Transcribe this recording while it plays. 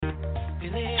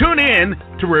Tune in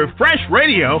to Refresh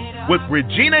Radio with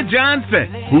Regina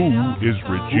Johnson. Who is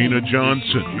Regina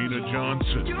Johnson?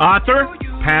 Author,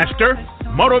 pastor,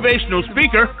 motivational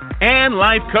speaker, and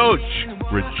life coach.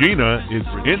 Regina is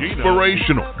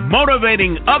inspirational,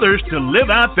 motivating others to live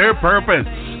out their purpose.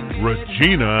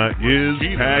 Regina is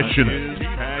passionate,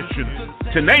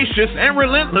 tenacious and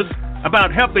relentless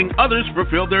about helping others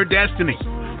fulfill their destiny.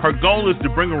 Her goal is to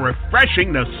bring a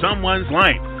refreshing to someone's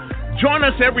life. Join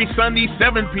us every Sunday,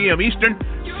 7 p.m. Eastern,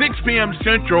 6 p.m.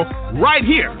 Central, right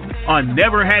here on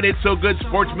Never Had It So Good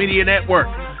Sports Media Network.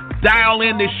 Dial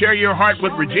in to share your heart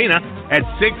with Regina at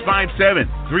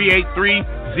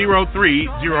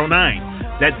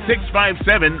 657-383-0309. That's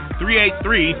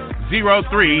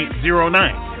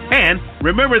 657-383-0309. And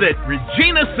remember that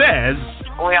Regina says,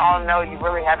 we all know you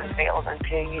really haven't failed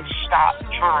until you stop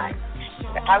trying.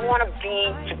 I want to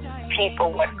be to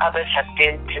people what others have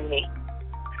been to me.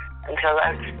 And so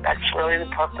that's really the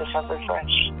purpose of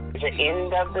Refresh. At the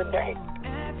end of the day,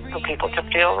 for people to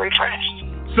feel refreshed.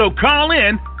 So call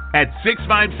in at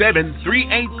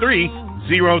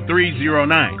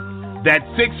 657-383-0309. That's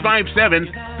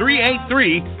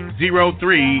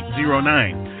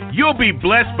 657-383-0309. You'll be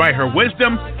blessed by her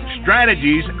wisdom,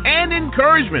 strategies, and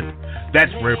encouragement.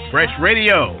 That's Refresh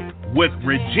Radio with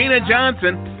Regina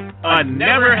Johnson on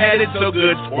Never Had It So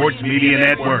Good Sports Media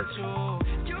Network.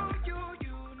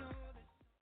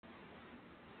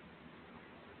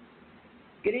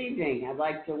 Good evening. I'd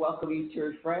like to welcome you to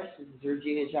Refresh. This is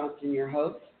Regina Johnson, your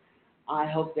host. I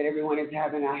hope that everyone is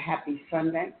having a happy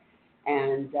Sunday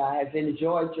and has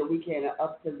enjoyed your weekend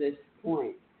up to this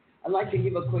point. I'd like to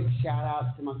give a quick shout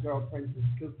out to my girl, Princess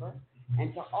Cooper,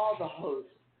 and to all the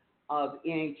hosts of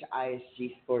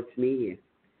NHISG Sports Media.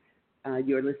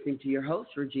 You're listening to your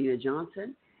host, Regina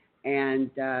Johnson, and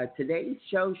today's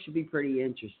show should be pretty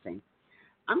interesting.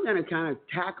 I'm going to kind of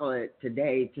tackle it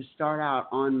today to start out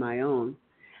on my own,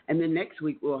 and then next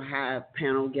week we'll have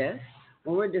panel guests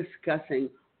where we're discussing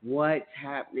what's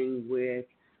happening with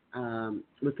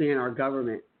within our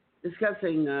government,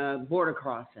 discussing border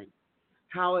crossing,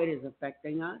 how it is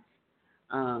affecting us,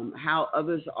 how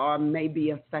others may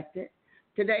be affected.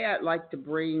 Today, I'd like to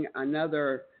bring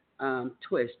another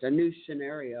twist, a new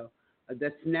scenario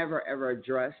that's never, ever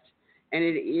addressed, and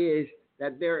it is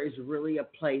that there is really a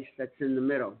place that's in the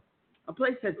middle, a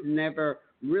place that's never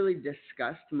really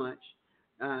discussed much,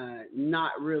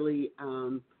 not really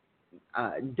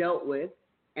dealt with,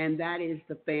 and that is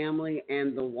the family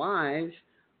and the wives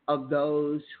of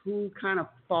those who kind of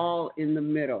fall in the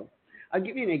middle. I'll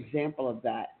give you an example of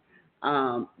that.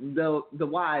 The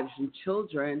wives and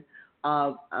children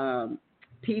of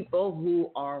people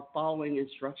who are following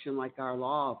instruction, like our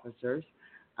law officers,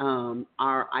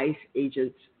 our ICE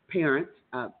agents, parents,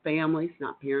 families,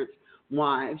 not parents,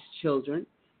 wives, children,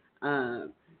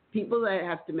 people that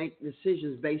have to make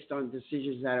decisions based on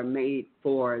decisions that are made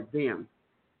for them.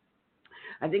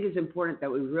 I think it's important that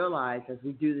we realize as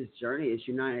we do this journey as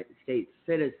United States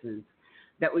citizens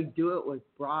that we do it with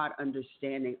broad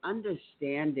understanding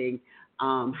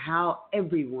how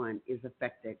everyone is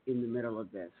affected in the middle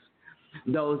of this.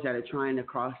 Those that are trying to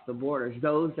cross the borders,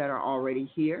 those that are already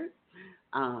here,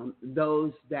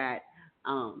 those that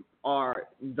are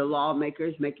the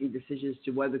lawmakers making decisions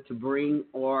to whether to bring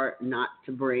or not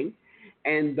to bring,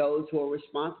 and those who are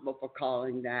responsible for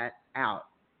calling that out,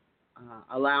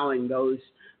 allowing those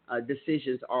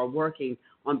decisions or working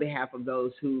on behalf of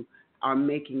those who are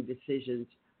making decisions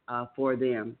for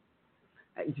them.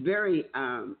 It's a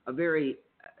very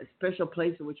special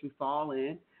place in which we fall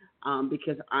in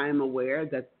because I am aware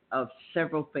that of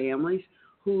several families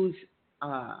whose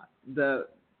I'm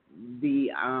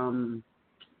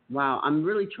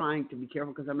really trying to be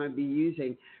careful because I might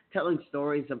be telling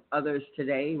stories of others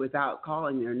today without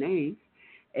calling their names.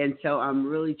 And so I'm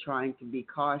really trying to be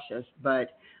cautious,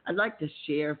 but I'd like to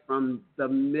share from the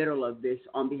middle of this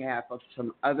on behalf of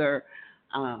some other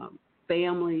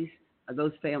families,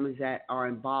 those families that are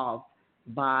involved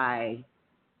by,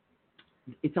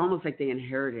 it's almost like they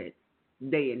inherited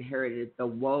the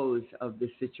woes of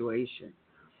this situation.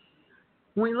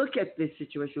 When we look at this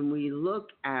situation, we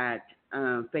look at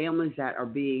families that are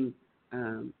being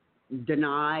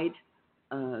denied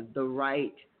the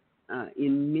right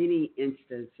in many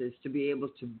instances to be able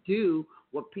to do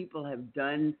what people have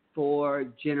done for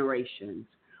generations,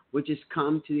 which is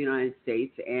come to the United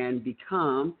States and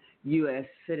become U.S.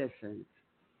 citizens.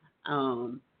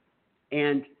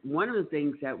 And one of the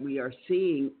things that we are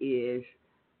seeing is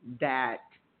that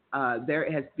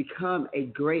there has become a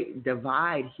great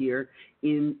divide here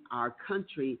in our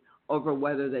country over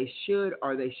whether they should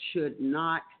or they should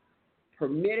not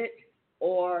permit it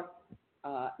or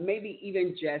maybe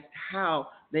even just how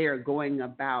they are going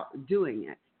about doing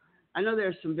it. I know there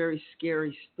are some very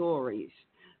scary stories,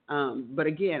 but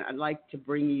again, I'd like to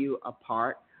bring you a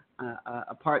part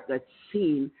that's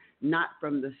seen not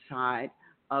from the side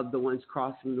of the ones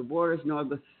crossing the borders, nor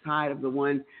the side of the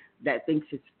one that thinks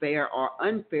it's fair or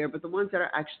unfair, but the ones that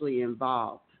are actually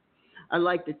involved. I'd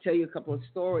like to tell you a couple of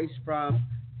stories from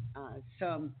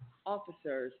some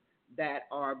officers that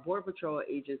are Border Patrol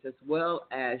agents as well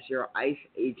as your ICE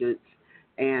agents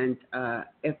and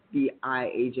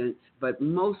FBI agents, but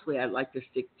mostly I'd like to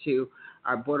stick to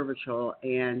our Border Patrol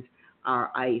and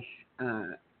our ICE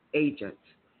agents,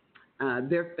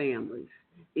 their families.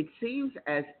 It seems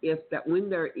as if that when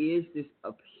there is this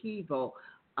upheaval,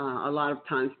 a lot of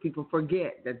times people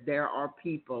forget that there are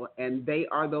people, and they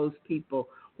are those people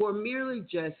who are merely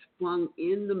just flung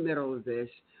in the middle of this,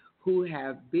 who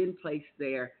have been placed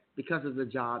there because of the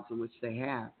jobs in which they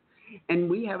have. And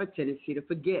we have a tendency to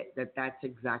forget that that's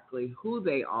exactly who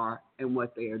they are and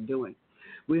what they are doing.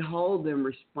 We hold them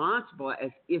responsible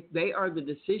as if they are the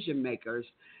decision makers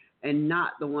and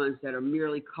not the ones that are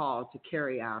merely called to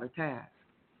carry out a task.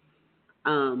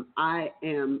 I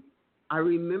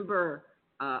remember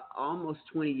almost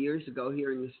 20 years ago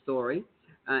hearing the story,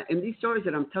 and these stories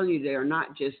that I'm telling you, they are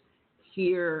not just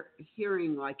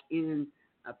hearing like in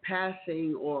a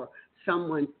passing or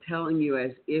someone telling you as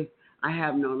if I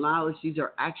have no knowledge. These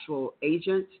are actual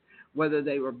agents, whether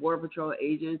they were Border Patrol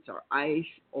agents or ICE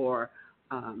or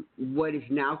what is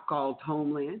now called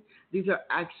Homeland. These are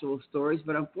actual stories,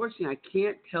 but unfortunately I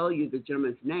can't tell you the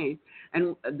gentleman's name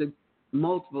and the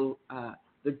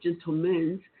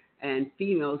gentlemen's and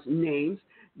females' names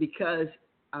because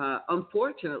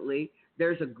unfortunately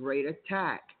there's a great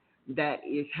attack that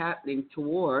is happening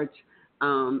towards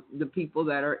the people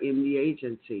that are in the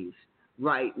agencies.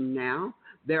 Right now,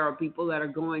 there are people that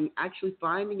are actually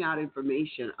finding out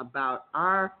information about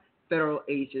our federal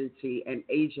agency and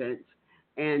agents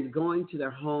and going to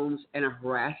their homes and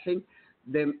harassing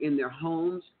them in their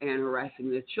homes and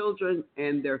harassing their children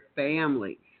and their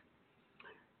families.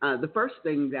 The first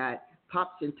thing that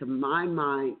pops into my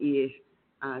mind is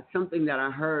something that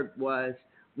I heard was,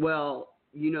 well,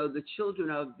 the children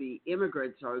of the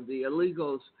immigrants or the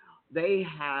illegals, they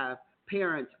have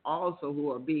parents also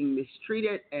who are being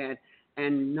mistreated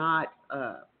and not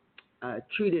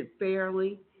treated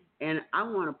fairly. And I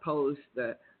want to pose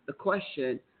the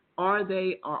question, are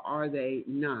they or are they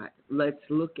not? Let's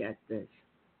look at this.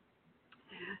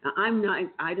 Now,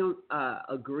 I don't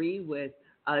agree with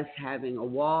us having a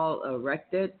wall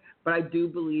erected, but I do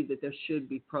believe that there should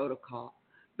be protocol,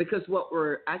 because what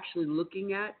we're actually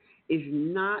looking at is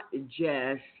not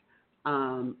just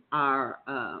our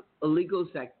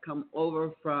illegals that come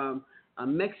over from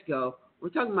Mexico. We're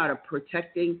talking about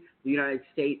protecting the United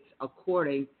States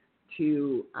according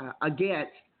to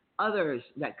against others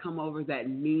that come over that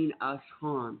mean us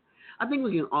harm. I think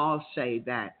we can all say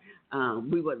that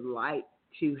we would like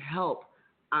to help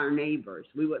our neighbors.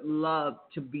 We would love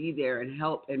to be there and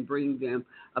help and bring them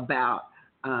about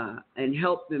and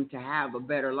help them to have a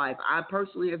better life. I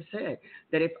personally have said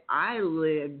that if I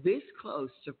live this close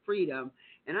to freedom,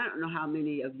 and I don't know how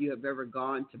many of you have ever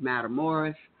gone to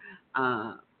Matamoros,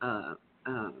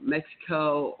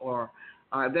 Mexico, or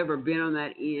I've ever been on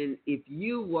that end. If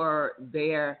you were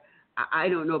there, I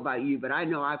don't know about you, but I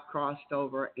know I've crossed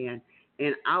over, and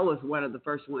I was one of the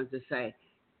first ones to say,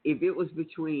 if it was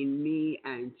between me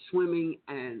and swimming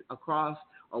and across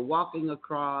or walking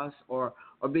across or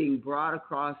being brought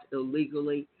across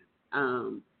illegally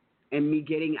and me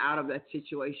getting out of that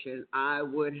situation, I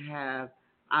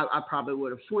probably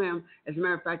would have swam. As a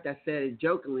matter of fact, I said it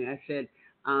jokingly. I said,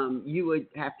 you would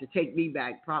have to take me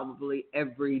back probably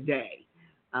every day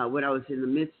when I was in the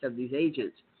midst of these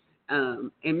agents.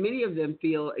 And many of them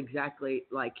feel exactly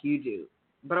like you do.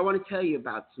 But I want to tell you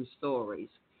about some stories.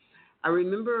 I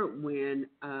remember when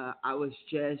I was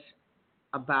just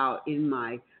about in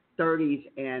my 30s,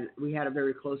 and we had a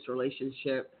very close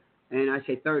relationship, and I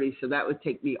say 30, so that would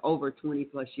take me over 20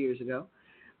 plus years ago.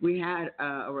 We had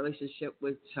a relationship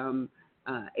with some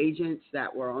agents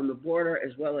that were on the border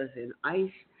as well as in ICE,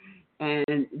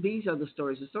 and these are the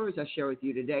stories. The stories I share with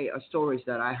you today are stories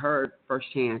that I heard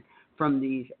firsthand from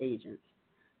these agents.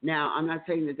 Now, I'm not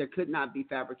saying that there could not be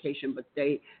fabrication, but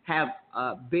they have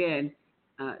been.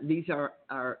 These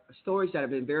are stories that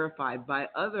have been verified by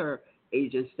other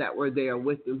agents that were there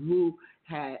with them who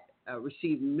had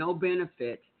received no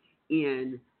benefit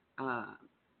in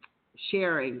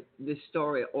sharing this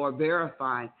story or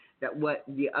verifying that what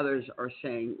the others are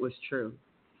saying was true.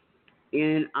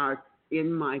 In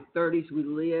my 30s, we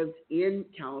lived in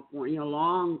California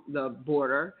along the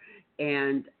border,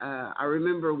 And I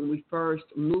remember when we first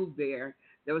moved there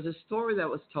was a story that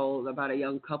was told about a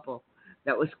young couple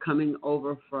that was coming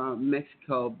over from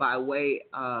Mexico by way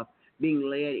of being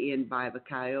led in by the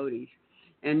coyotes.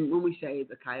 And when we say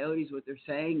the coyotes, what they're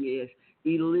saying is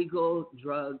illegal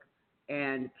drug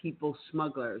and people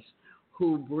smugglers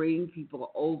who bring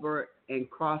people over and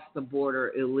cross the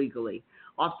border illegally.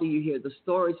 Often you hear the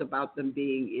stories about them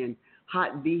being in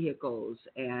hot vehicles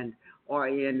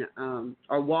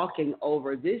or walking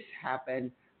over. This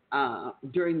happened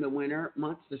during the winter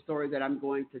months. The story that I'm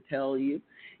going to tell you,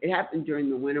 it happened during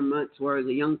the winter months where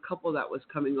the young couple that was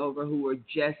coming over who were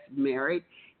just married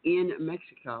in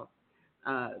Mexico.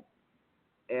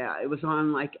 It was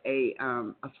on like a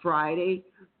Friday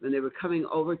when they were coming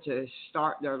over to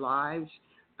start their lives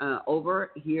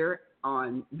over here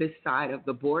on this side of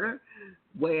the border,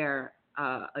 where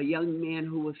a young man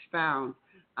who was found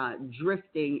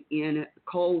drifting in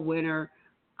cold winter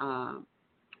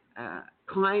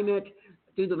climate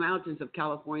through the mountains of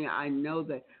California. I know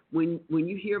that when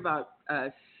you hear about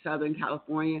Southern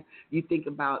California, you think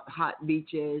about hot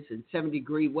beaches and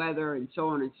 70-degree weather and so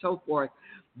on and so forth.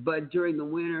 But during the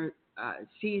winter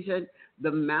season,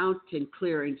 the mountain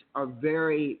clearings are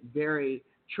very, very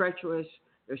treacherous.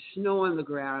 There's snow on the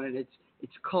ground, and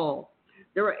it's cold.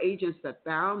 There were agents that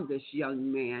found this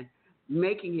young man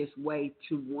making his way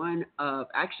to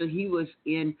he was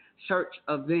in search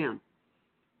of them.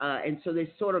 And so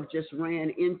they sort of just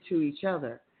ran into each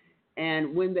other.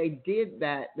 And when they did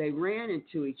that, they ran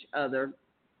into each other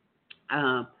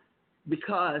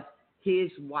because his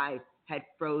wife had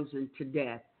frozen to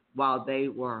death while they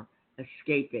were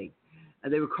escaping.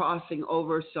 They were crossing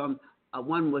over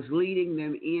one was leading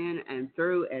them in and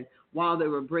through, and while they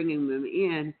were bringing them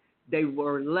in, they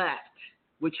were left,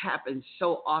 which happens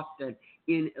so often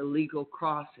in illegal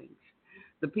crossings.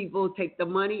 The people take the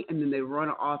money and then they run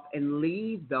off and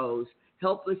leave those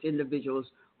helpless individuals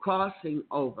crossing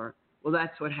over. Well,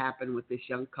 that's what happened with this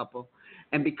young couple.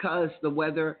 And because the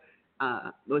weather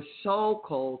was so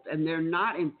cold and they're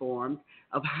not informed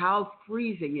of how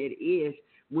freezing it is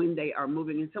when they are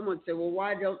moving. And someone said, well,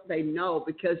 why don't they know?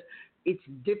 Because it's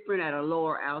different at a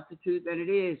lower altitude than it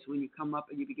is when you come up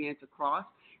and you begin to cross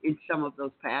in some of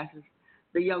those passes.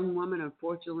 The young woman,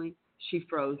 unfortunately, she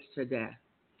froze to death.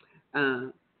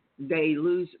 They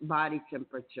lose body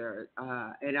temperature,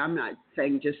 and I'm not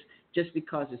saying just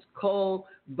because it's cold,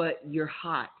 but you're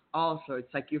hot also.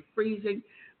 It's like you're freezing,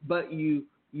 but you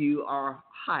are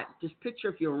hot. Just picture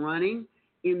if you're running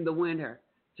in the winter,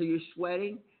 so you're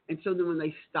sweating, and so then when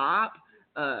they stop,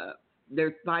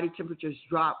 their body temperatures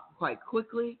drop quite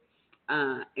quickly,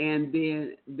 and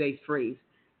then they freeze.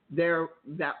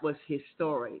 That was his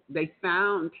story. They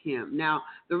found him. Now,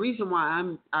 the reason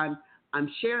why I'm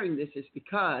sharing this is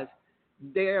because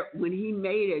when he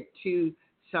made it to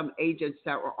some agents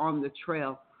that were on the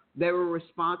trail, they were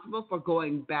responsible for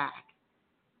going back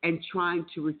and trying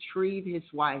to retrieve his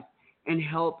wife and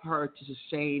help her to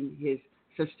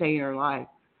sustain her life.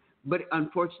 But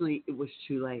unfortunately, it was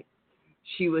too late.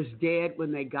 She was dead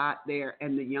when they got there,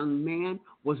 and the young man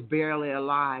was barely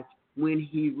alive when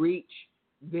he reached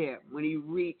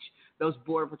those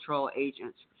Border Patrol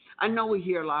agents. I know we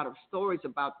hear a lot of stories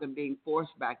about them being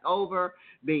forced back over,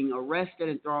 being arrested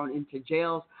and thrown into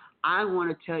jails. I want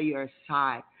to tell you a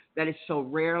side that is so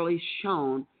rarely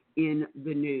shown in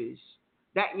the news.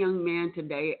 That young man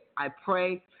today, I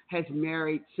pray, has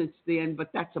married since then,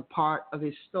 but that's a part of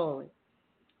his story.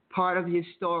 Part of his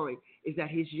story is that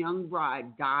his young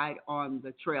bride died on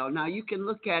the trail. Now, you can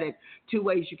look at it two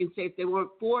ways. You can say if they weren't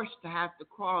forced to have to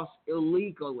cross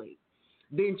illegally,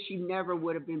 then she never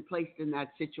would have been placed in that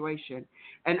situation.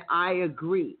 And I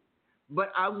agree.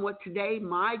 But today,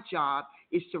 my job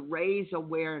is to raise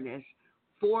awareness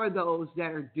for those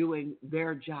that are doing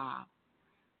their job.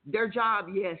 Their job,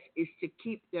 yes, is to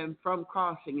keep them from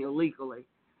crossing illegally.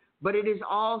 But it is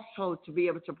also to be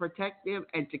able to protect them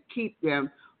and to keep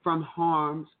them from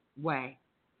harm's way.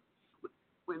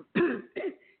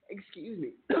 Excuse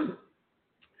me.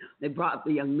 They brought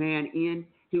the young man in.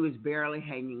 He was barely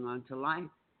hanging on to life.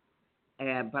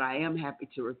 But I am happy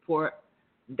to report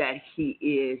that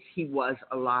he was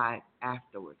alive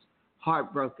afterwards.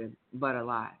 Heartbroken, but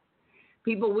alive.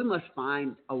 People, we must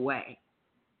find a way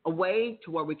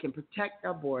to where we can protect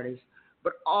our borders,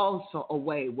 but also a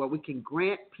way where we can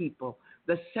grant people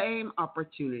the same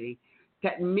opportunity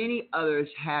that many others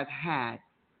have had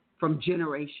from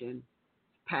generations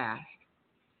past.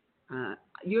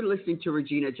 You're listening to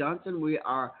Regina Johnson. We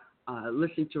are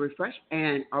listening to Refresh,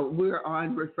 and we're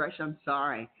on Refresh,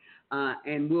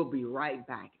 and we'll be right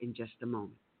back in just a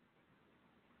moment.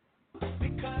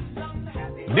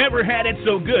 Never Had It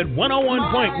So Good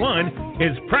 101.1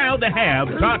 is proud to have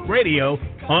talk radio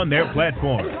on their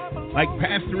platform, like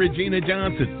Pastor Regina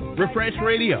Johnson, Refresh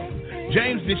Radio,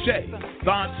 James Deshay,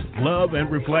 Thoughts, Love, and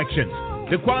Reflections,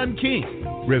 DeQuan King,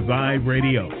 Revive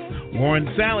Radio,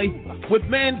 Warren Sally with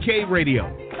Man Cave Radio,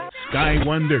 Sky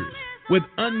Wonders with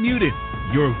Unmuted,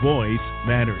 Your Voice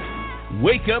Matters,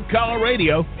 Wake Up Call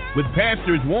Radio with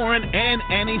Pastors Warren and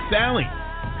Annie Sally,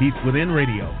 Peace Within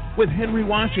Radio with Henry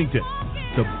Washington,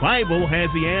 The Bible Has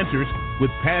the Answers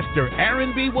with Pastor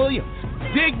Aaron B. Williams,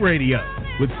 Dig Radio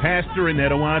with Pastor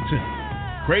Annetta Watson,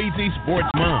 Crazy Sports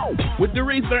Mom with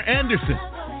Doretha Anderson,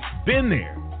 Been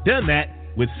There, Done That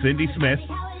with Cindy Smith,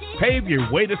 Pave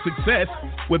Your Way to Success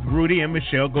with Rudy and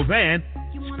Michelle Govan,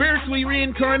 Spiritually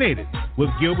Reincarnated with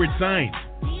Gilbert Sines,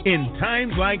 In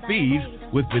Times Like These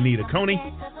with Benita Coney,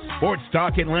 Sports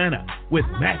Talk Atlanta with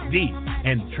Matt D.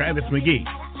 and Travis McGee,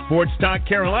 Sports Talk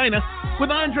Carolina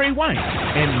with Andre White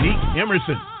and Neek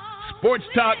Emerson, Sports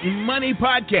Talk Money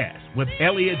Podcast with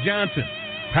Elliot Johnson,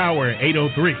 Power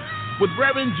 803 with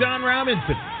Reverend John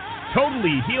Robinson,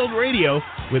 Totally Healed Radio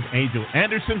with Angel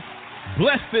Anderson,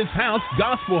 Bless This House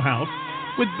Gospel House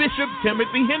with Bishop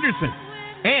Timothy Henderson,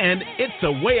 and It's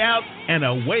a Way Out and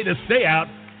a Way to Stay Out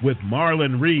with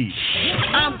Marlon Reed.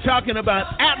 I'm talking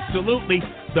about absolutely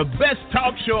the best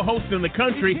talk show host in the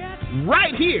country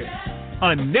right here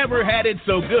on Never Had It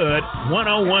So Good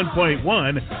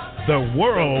 101.1, the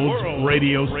world's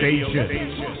radio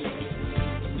station.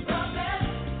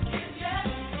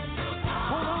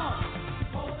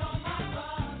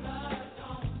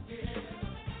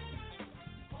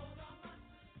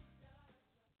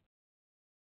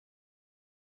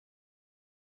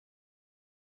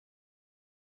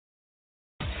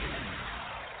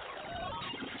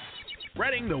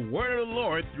 Spreading the word of the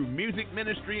Lord through music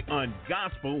ministry on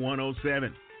Gospel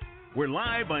 107. We're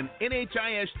live on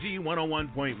NHISG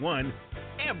 101.1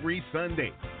 every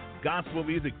Sunday. Gospel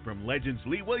music from legends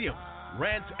Lee Williams,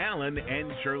 Rance Allen,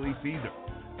 and Shirley Caesar.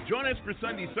 Join us for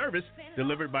Sunday service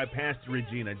delivered by Pastor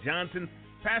Regina Johnson,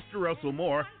 Pastor Russell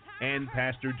Moore, and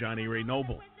Pastor Johnny Ray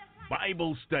Noble.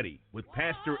 Bible study with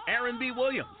Pastor Aaron B.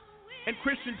 Williams, and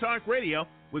Christian Talk Radio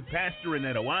with Pastor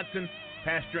Annetta Watson,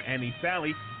 Pastor Annie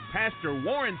Sally, Pastor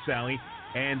Warren Sally,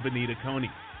 and Benita Coney.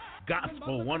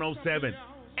 Gospel 107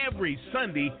 every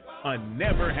Sunday on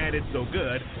Never Had It So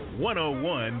Good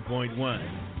 101.1.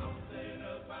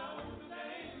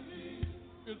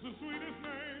 It's the sweetest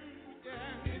name.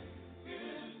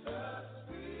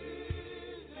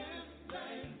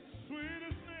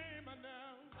 Sweetest name I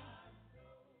know.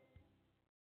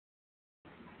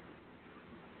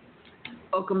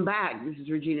 Welcome back. This is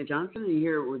Regina Johnson, and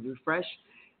here with Refresh.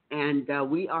 And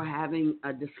we are having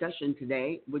a discussion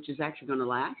today, which is actually going to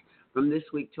last from this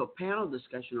week to a panel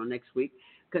discussion on next week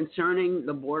concerning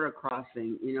the border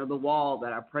crossing, the wall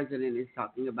that our president is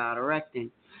talking about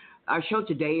erecting. Our show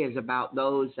today is about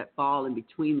those that fall in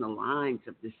between the lines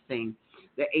of this thing,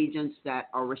 the agents that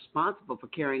are responsible for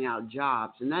carrying out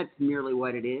jobs. And that's merely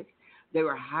what it is. They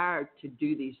were hired to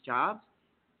do these jobs,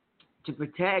 to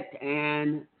protect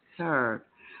and serve.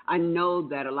 I know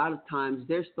that a lot of times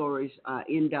their stories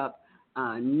end up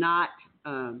not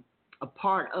a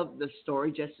part of the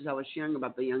story, just as I was sharing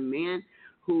about the young man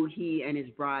who he and his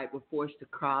bride were forced to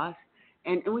cross.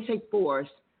 And we say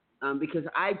forced because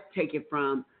I take it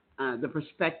from the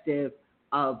perspective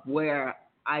of what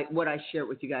I shared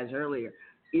with you guys earlier.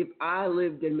 If I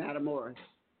lived in Matamoros,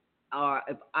 or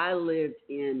if I lived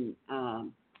in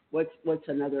what's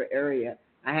another area,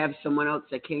 I have someone else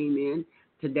that came in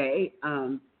today.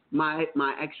 My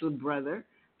actual brother,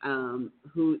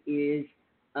 who is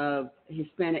of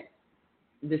Hispanic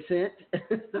descent,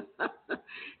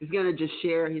 is going to just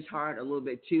share his heart a little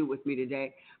bit too with me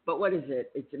today. But what is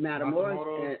it? It's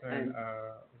Matamoros and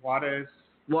Juarez.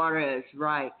 Juarez,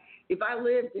 right. If I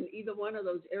lived in either one of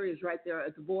those areas right there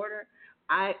at the border,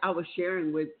 I was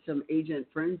sharing with some agent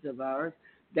friends of ours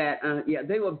that,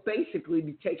 they would basically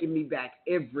be taking me back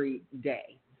every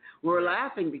day. We're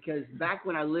laughing because back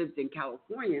when I lived in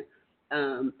California,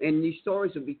 and these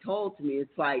stories would be told to me,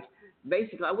 it's like,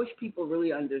 basically, I wish people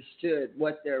really understood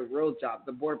what their real job,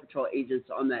 the Border Patrol agents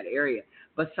on that area,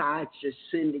 besides just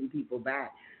sending people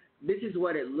back. This is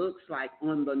what it looks like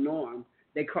on the norm.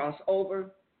 They cross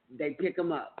over, they pick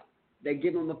them up. They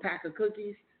give them a pack of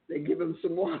cookies, they give them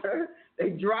some water, they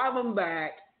drive them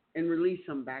back and release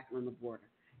them back on the border.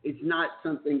 It's not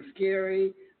something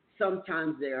scary.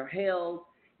 Sometimes they're held.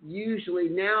 Usually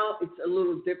now it's a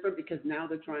little different because now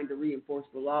they're trying to reinforce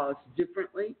the laws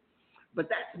differently. But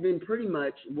that's been pretty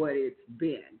much what it's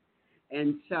been.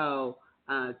 And so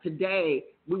today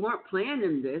we weren't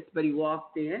planning this, but he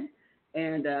walked in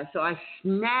And so I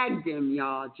snagged him,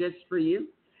 y'all, just for you.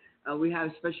 We have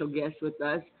a special guest with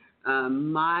us,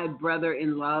 my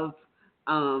brother-in-law,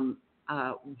 Joaquin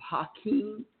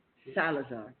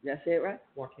Salazar. Did I say it right?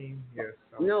 Joaquin, yes.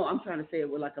 No, I'm trying to say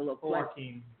it with like a little play.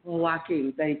 Joaquin.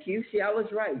 Joaquin, thank you. See, I was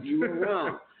right. You were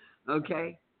wrong.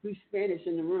 Okay? Who's Spanish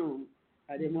in the room?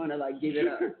 I didn't want to, like, give it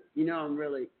up. You know, I'm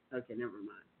really, okay, never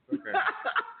mind. Okay.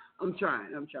 I'm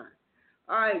trying.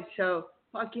 All right, so,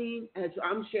 Joaquin, as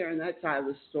I'm sharing that side of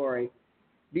the story,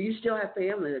 do you still have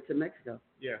family that's in Mexico?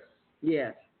 Yes.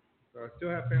 Yes. So I still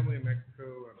have family in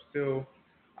Mexico.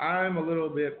 I'm a little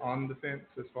bit on the fence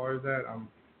as far as that.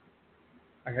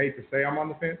 I hate to say I'm on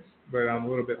the fence, but I'm a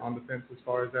little bit on the fence as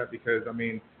far as that because, I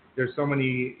mean, there's so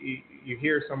many, you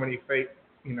hear so many fake,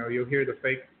 you'll hear the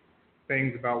fake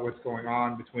things about what's going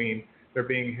on between they're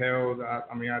being held. I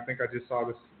think I just saw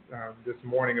this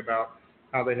morning about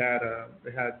how they had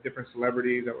different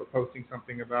celebrities that were posting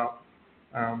something about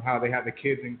how they had the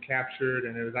kids captured,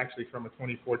 and it was actually from a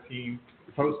 2014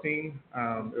 posting.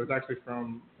 It was actually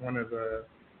from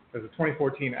there's a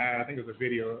 2014 ad. I think it was a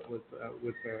video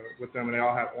with them, and they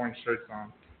all had orange shirts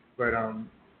on. But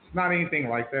it's not anything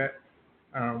like that.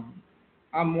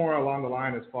 I'm more along the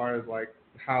line as far as like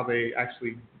how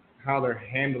they're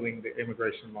handling the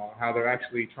immigration law, how they're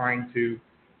actually trying to,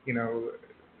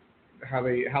 how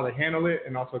they handle it,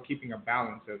 and also keeping a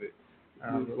balance of it.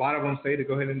 A lot of them say to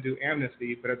go ahead and do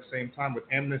amnesty, but at the same time, with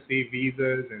amnesty,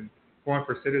 visas, and going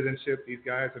for citizenship, these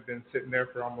guys have been sitting there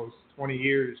for almost 20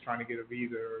 years trying to get a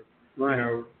visa,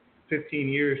 or 15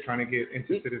 years trying to get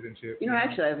into citizenship.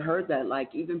 Actually, I've heard that,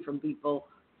 like, even from people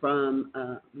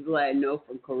people I know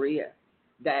from Korea,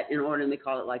 that in order, and they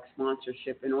call it like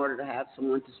sponsorship, in order to have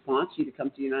someone to sponsor you to come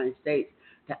to the United States,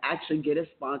 to actually get a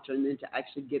sponsor and then to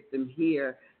actually get them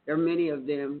here, there are many of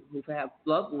them who have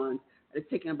loved ones. It's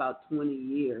taken about 20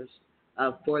 years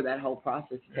for that whole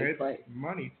process to take place.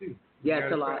 Money too. Yeah,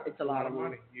 it's a lot. It's a lot of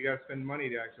money. You got to spend money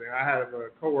to actually. I have a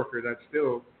coworker that's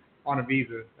still on a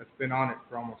visa that's been on it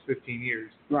for almost 15 years.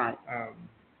 Right.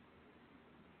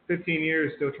 15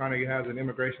 years still trying to have an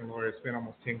immigration lawyer spend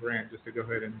almost $10,000 just to go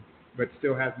ahead but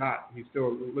still has not. He's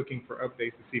still looking for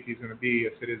updates to see if he's going to be a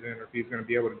citizen or if he's going to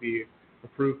be able to be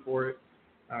approved for it.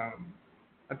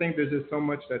 I think there's just so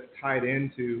much that's tied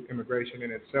into immigration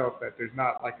in itself that there's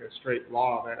not like a straight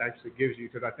law that actually gives you,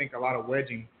 because I think a lot of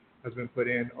wedging has been put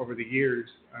in over the years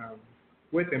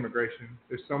with immigration.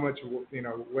 There's so much,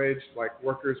 wedge, like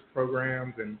workers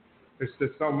programs, and there's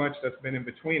just so much that's been in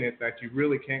between it that you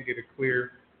really can't get a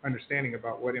clear understanding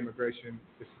about what immigration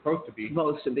is supposed to be.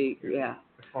 Yeah.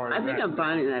 I think I'm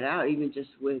finding that out even just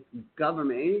with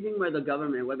government, anything where the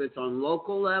government, whether it's on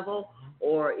local level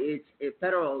or it's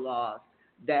federal laws,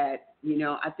 that,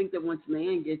 I think that once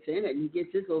man gets in it, he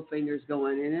gets his little fingers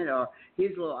going in it, or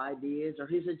his little ideas or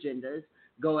his agendas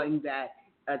going, that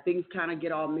things kind of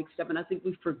get all mixed up. And I think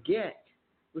we forget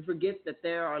that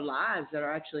there are lives that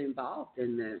are actually involved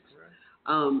in this.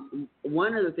 Right.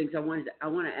 One of the things I want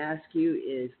to ask you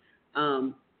is,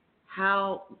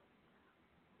 how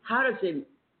does it,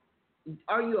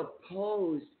 are you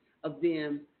opposed of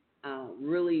them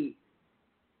really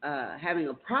having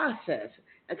a process?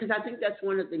 Because I think that's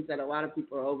one of the things that a lot of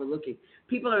people are overlooking.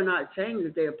 People are not saying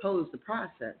that they oppose the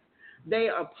process. They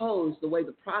oppose the way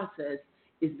the process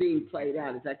is being played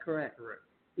out. Is that correct? Correct.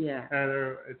 Yeah.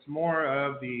 It's more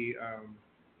of the,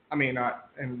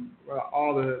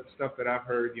 all the stuff that I've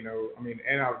heard, and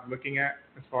I was looking at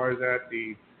as far as that,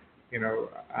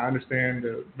 I understand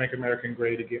the Make America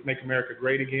Great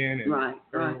Again, and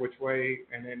every which way,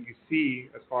 and then you see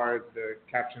as far as the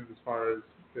captions, as far as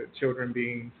the children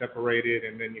being separated,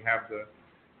 and then you have the,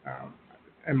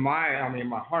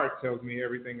 my heart tells me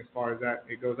everything as far as that.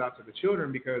 It goes out to the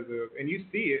children because of, and you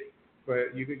see it,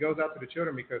 but it goes out to the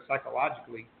children because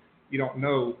psychologically, you don't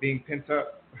know, being pent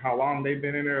up, how long they've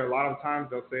been in there. A lot of times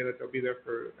they'll say that they'll be there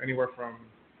for anywhere from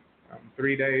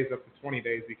 3 days up to 20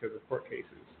 days because of court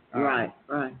cases. Right.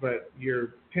 But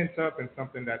you're pent up in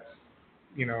something that's,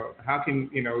 how can,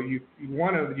 you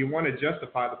want to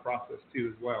justify the process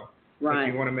too as well. Right.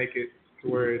 But you want to make it to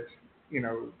where it's, you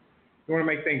want to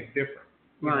make things different.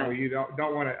 You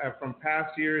don't want to, from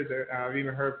past years, I've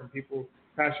even heard from people,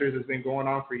 past years has been going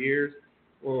on for years.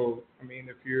 Well,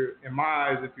 if you're, in my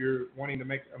eyes, if you're wanting to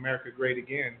make America great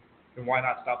again, then why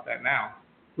not stop that now?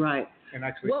 Right. And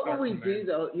actually what will we do,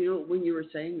 though, when you were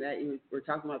saying that, we're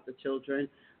talking about the children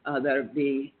that are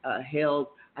being held,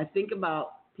 I think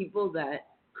about people that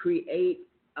create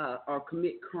or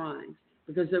commit crimes,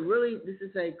 because this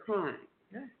is a crime.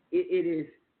 Yeah. It is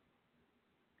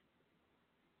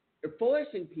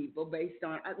forcing people based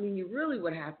on, you really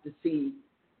would have to see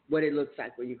what it looks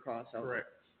like when you cross over. Correct.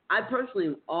 I personally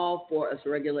am all for us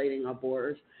regulating our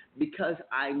borders because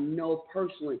I know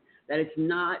personally that it's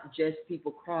not just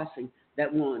people crossing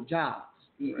that want jobs.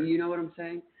 You know what I'm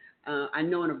saying? I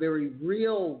know in a very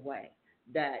real way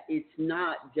that it's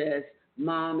not just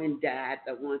mom and dad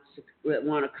that want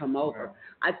to come over. No.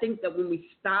 I think that when we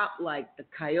stop, like the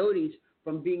coyotes,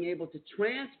 from being able to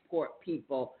transport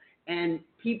people and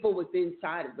people within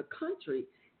inside of the country,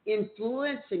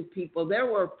 influencing people, there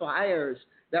were flyers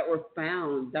that were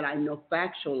found that I know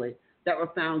factually that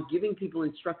were found giving people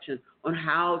instruction on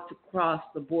how to cross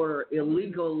the border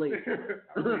illegally.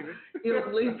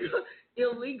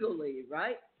 Illegally,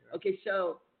 right? Yeah. Okay,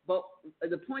 so, but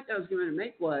the point that I was going to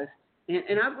make was,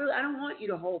 and I don't want you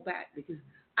to hold back because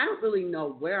I don't really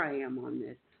know where I am on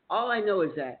this. All I know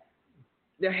is that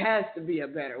there has to be a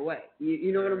better way.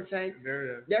 You know what I'm saying?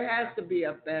 There has to be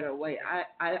a better way.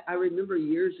 I remember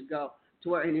years ago to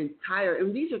where an entire,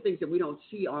 and these are things that we don't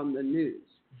see on the news,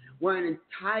 where an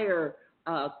entire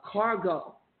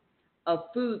cargo of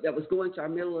food that was going to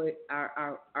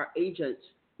our agents,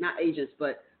 not agents,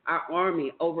 but our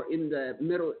army over in the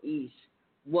Middle East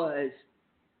was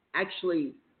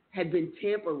actually had been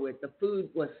tampered with. The food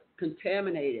was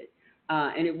contaminated,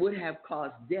 and it would have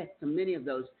caused death to many of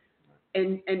those.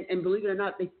 And believe it or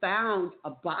not, they found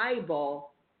a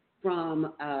Bible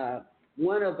from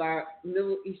one of our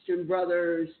Middle Eastern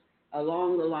brothers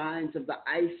along the lines of the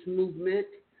ICE movement.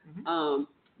 Mm-hmm.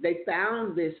 They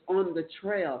found this on the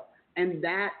trail, and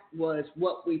that was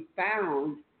what we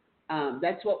found.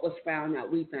 That's what was found that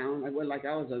we found. I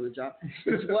was on the job.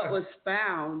 It's what was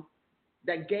found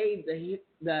that gave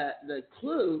the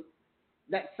clue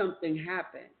that something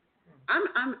happened.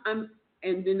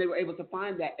 And then they were able to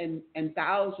find that, and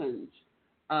thousands,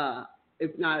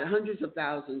 if not hundreds of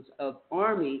thousands of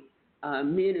Army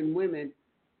men and women,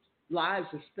 lives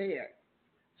were spared.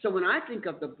 So when I think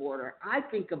of the border, I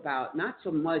think about not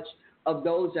so much of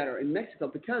those that are in Mexico,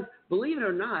 because believe it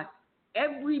or not,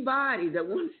 everybody that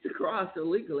wants to cross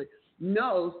illegally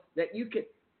knows that you can,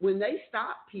 when they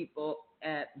stop people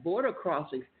at border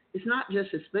crossings, it's not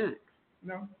just Hispanics.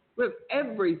 No. With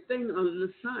everything under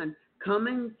the sun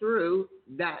coming through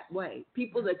that way.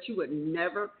 People that you would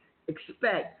never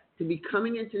expect to be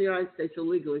coming into the United States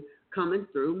illegally, coming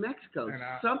through Mexico.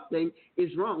 Something is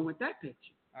wrong with that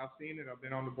picture. I've seen it. I've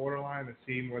been on the borderline and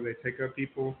seen where they take up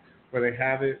people, where they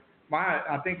have it.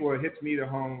 I think what hits me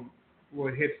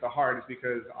what hits the heart is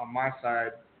because on my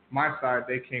side,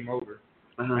 they came over.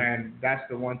 Uh-huh. And that's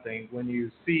the one thing. When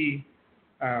you see,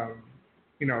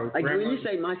 like when you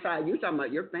say my side, you're talking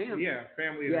about your family. Yeah,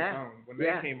 family of its own. When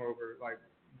they came over, like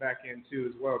back in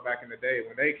too as well, back in the day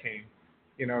when they came,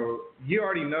 you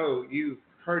already know, you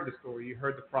heard the story, you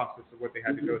heard the process of what they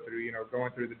had to go through,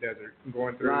 going through the desert,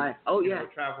 going through,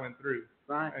 traveling through.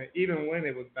 Right. Even when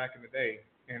it was back in the day.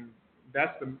 And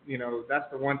that's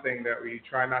the one thing that we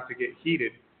try not to get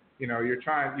heated. You're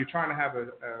trying to have a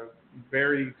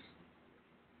very,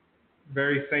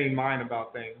 very sane mind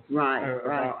about things,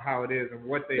 about how it is and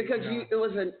what they. Because it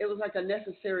was like a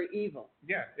necessary evil.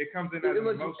 Yeah, it comes in as an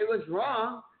emotion. It was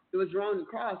wrong. It was wrong to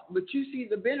cross, but you see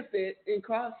the benefit in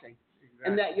crossing,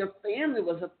 and that your family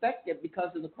was affected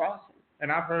because of the crossing. And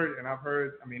I've heard.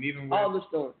 I mean, even with all the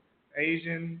stories.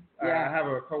 Asian. I have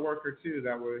a coworker too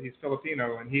he's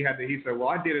Filipino, and he said, well,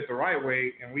 I did it the right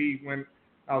way, and we went.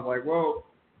 I was like, well.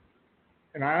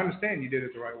 And I understand you did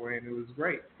it the right way, and it was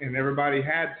great. And everybody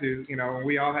had to, and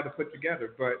we all had to put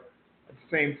together. But at the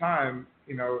same time,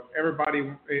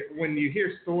 everybody, when you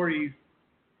hear stories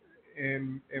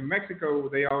in Mexico,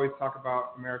 they always talk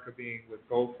about America being with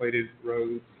gold-plated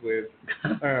roads, with...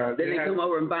 then they come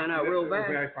over and find out real fast.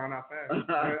 They find out fast.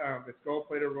 It's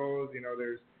gold-plated roads.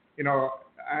 There's, when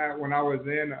I was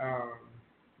in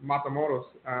Matamoros,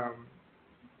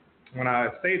 when I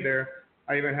stayed there,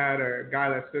 I even had a guy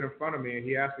that stood in front of me, and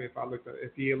he asked me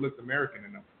if he looked American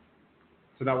enough,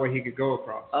 so that way he could go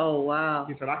across. Oh wow!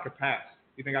 He said I could pass.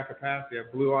 You think I could pass? He had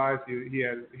blue eyes. He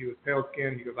was pale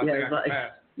skinned. He goes, I think I could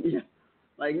pass. Yeah.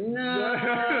 Like no.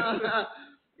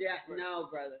 No,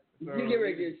 brother. So, you get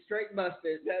ready to get straight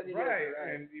busted. Right.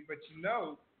 But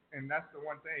and that's the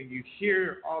one thing you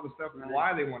hear all the stuff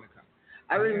why they want to come.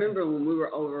 I remember when we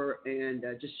were over and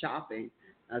just shopping.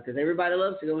 Because everybody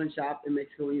loves to go and shop in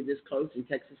Mexico when you're this close, in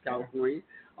Texas, California,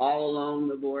 all along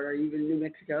the border, even New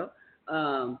Mexico.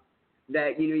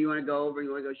 That you want to go over,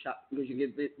 you want to go shop because you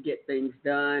get things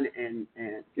done and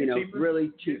cheaper.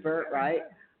 Really cheaper, right?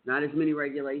 Yeah. Not as many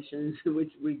regulations,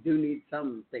 which we do need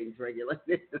some things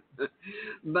regulated.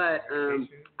 But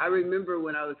I remember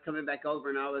when I was coming back over,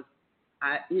 and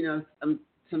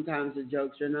sometimes the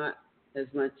jokes are not as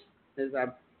much as I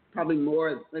probably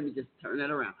more. Let me just turn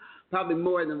that around. probably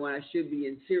more than what I should be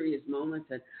in serious moments.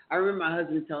 And I remember my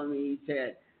husband telling me, he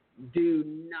said, do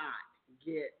not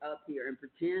get up here and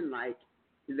pretend like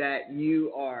that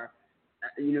you are,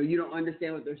 you don't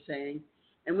understand what they're saying.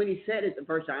 And when he said it the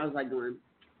first time, I was like going,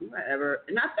 whatever.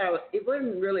 And I thought it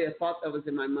wasn't really a thought that was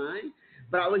in my mind,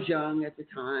 but I was young at the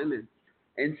time.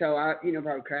 And so I,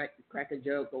 probably crack a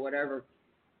joke or whatever.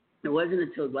 It wasn't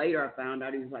until later I found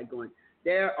out he was like going,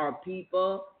 there are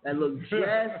people that look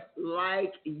just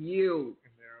like you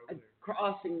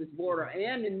crossing this border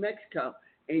and in Mexico.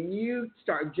 And you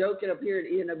start joking up here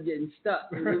and end up getting stuck.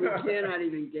 And we cannot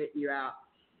even get you out.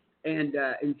 And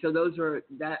so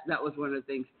that was one of the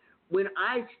things. When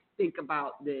I think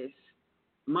about this,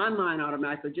 my mind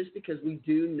automatically, just because we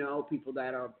do know people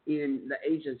that are in the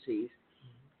agencies,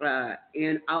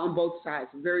 and on both sides,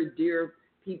 very dear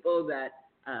people that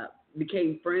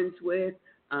became friends with.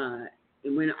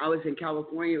 And when I was in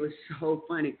California, it was so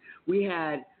funny. We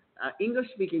had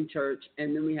English-speaking church,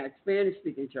 and then we had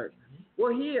Spanish-speaking church.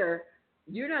 Well, here,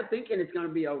 you're not thinking it's going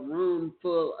to be a room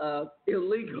full of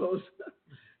illegals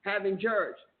having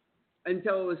church. And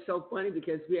so it was so funny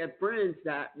because we had friends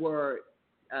that were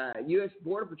U.S.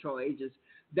 Border Patrol agents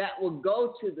that would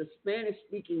go to the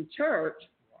Spanish-speaking church,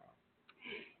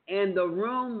 and the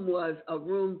room was a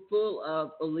room full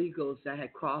of illegals that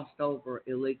had crossed over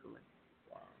illegally.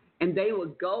 And they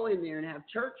would go in there and have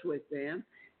church with them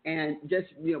and just,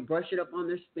 brush it up on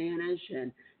their Spanish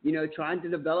and, trying to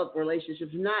develop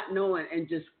relationships, not knowing, and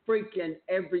just freaking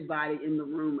everybody in the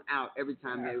room out every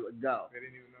time they would go. They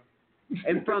didn't even know.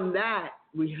 And from that,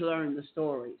 we learned the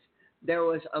stories. There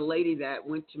was a lady that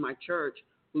went to my church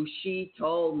who she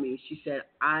told me, she said,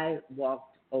 I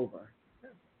walked over.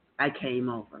 I came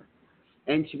over.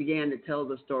 And she began to tell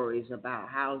the stories about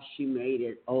how she made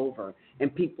it over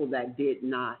and people that did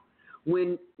not.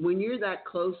 When you're that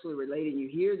closely related, you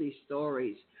hear these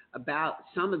stories about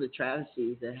some of the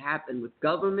tragedies that happen with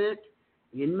government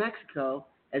in Mexico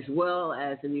as well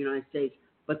as in the United States,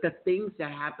 but the things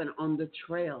that happen on the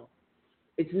trail.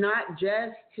 It's not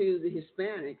just to the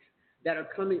Hispanics that are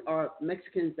coming or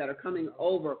Mexicans that are coming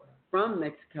over from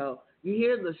Mexico. You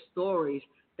hear the stories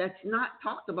that's not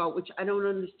talked about, which I don't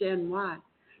understand why.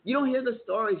 You don't hear the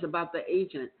stories about the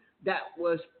agent that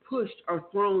was pushed or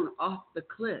thrown off the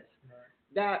cliff.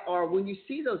 That are, when you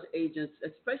see those agents,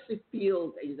 especially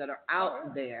field agents that are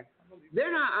out there, they're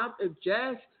not out there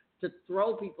just to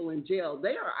throw people in jail.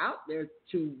 They are out there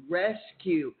to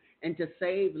rescue and to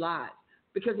save lives.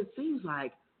 Because it seems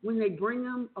like when they bring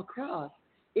them across,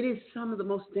 it is some of the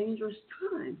most dangerous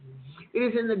times. It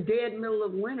is in the dead middle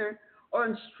of winter or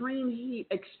in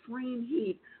extreme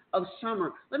heat of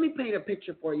summer. Let me paint a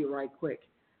picture for you right quick.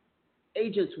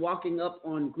 Agents walking up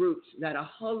on groups that are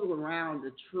huddled around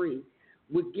a tree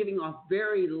with giving off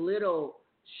very little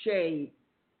shade,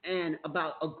 and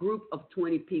about a group of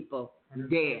 20 people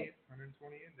dead.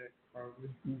 120 index, probably.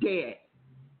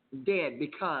 Dead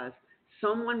because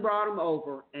someone brought them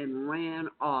over and ran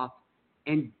off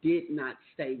and did not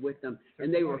stay with them.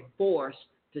 And they were forced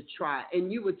to try.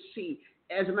 And you would see,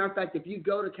 as a matter of fact, if you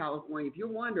go to California, if you're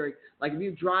wondering, like if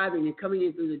you're driving and coming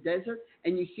in through the desert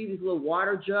and you see these little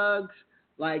water jugs,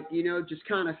 like, just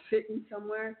kind of sitting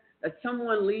somewhere, that's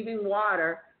someone leaving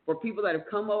water for people that have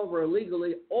come over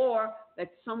illegally, or that's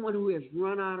someone who has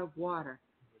run out of water.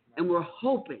 And we're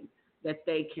hoping that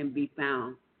they can be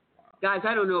found. Guys,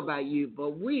 I don't know about you,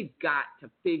 but we've got to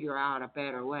figure out a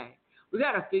better way. We've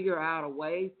got to figure out a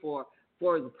way for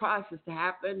the process to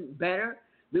happen better.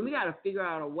 Then we got to figure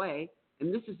out a way,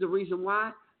 and this is the reason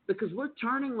why, because we're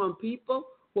turning on people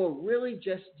who are really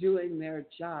just doing their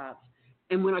jobs.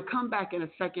 And when I come back in a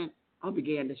second, I'll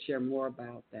begin to share more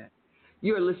about that.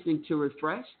 You are listening to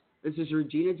Refresh. This is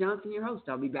Regina Johnson, your host.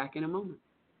 I'll be back in a moment.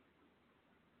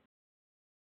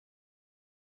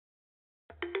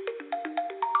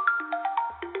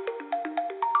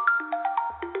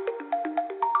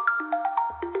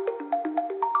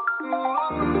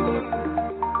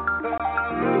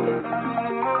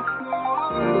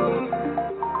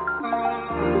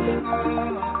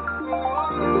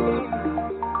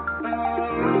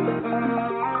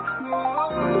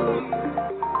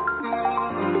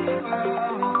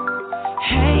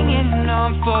 Hanging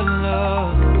on for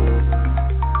love,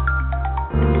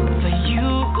 for you,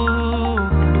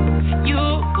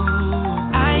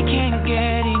 I can't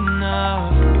get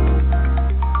enough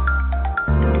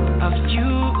of you.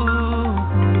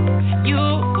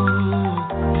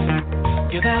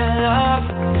 Feel that love,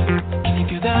 can you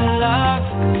feel that love?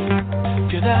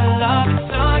 Feel that love,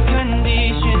 it's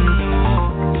unconditional.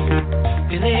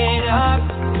 Fill it up,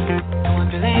 come on,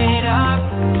 fill it up,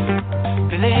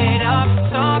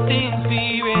 something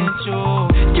spiritual.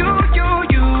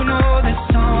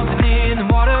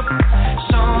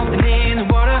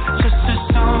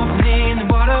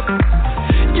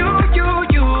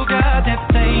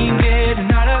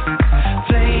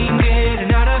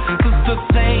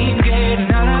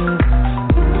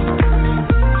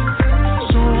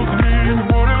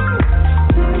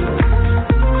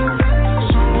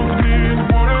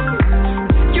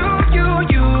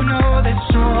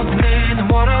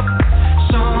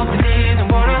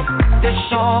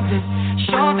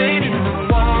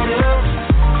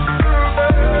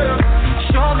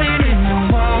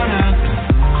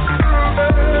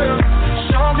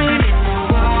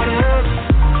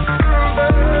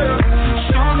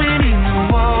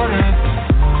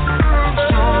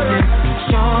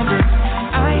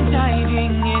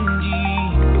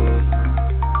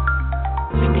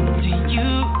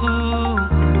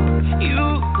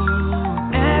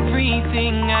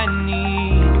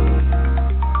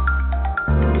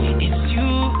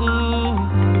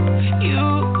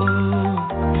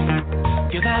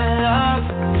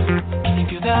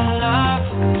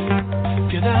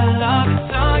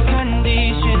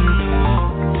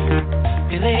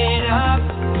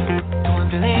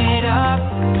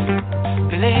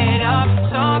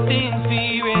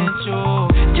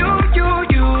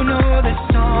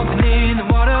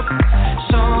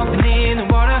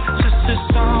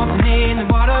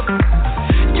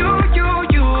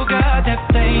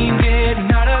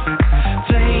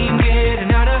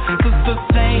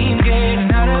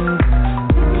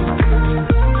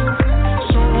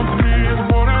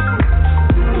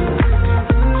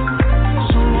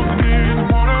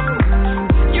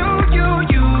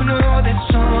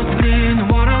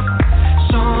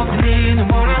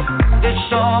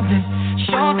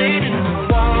 Something in the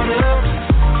water.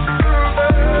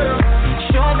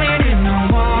 Something in the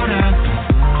water.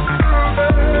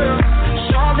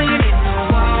 Something in the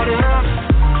water.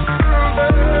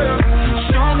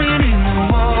 Something in the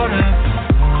water.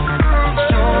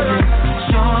 Something.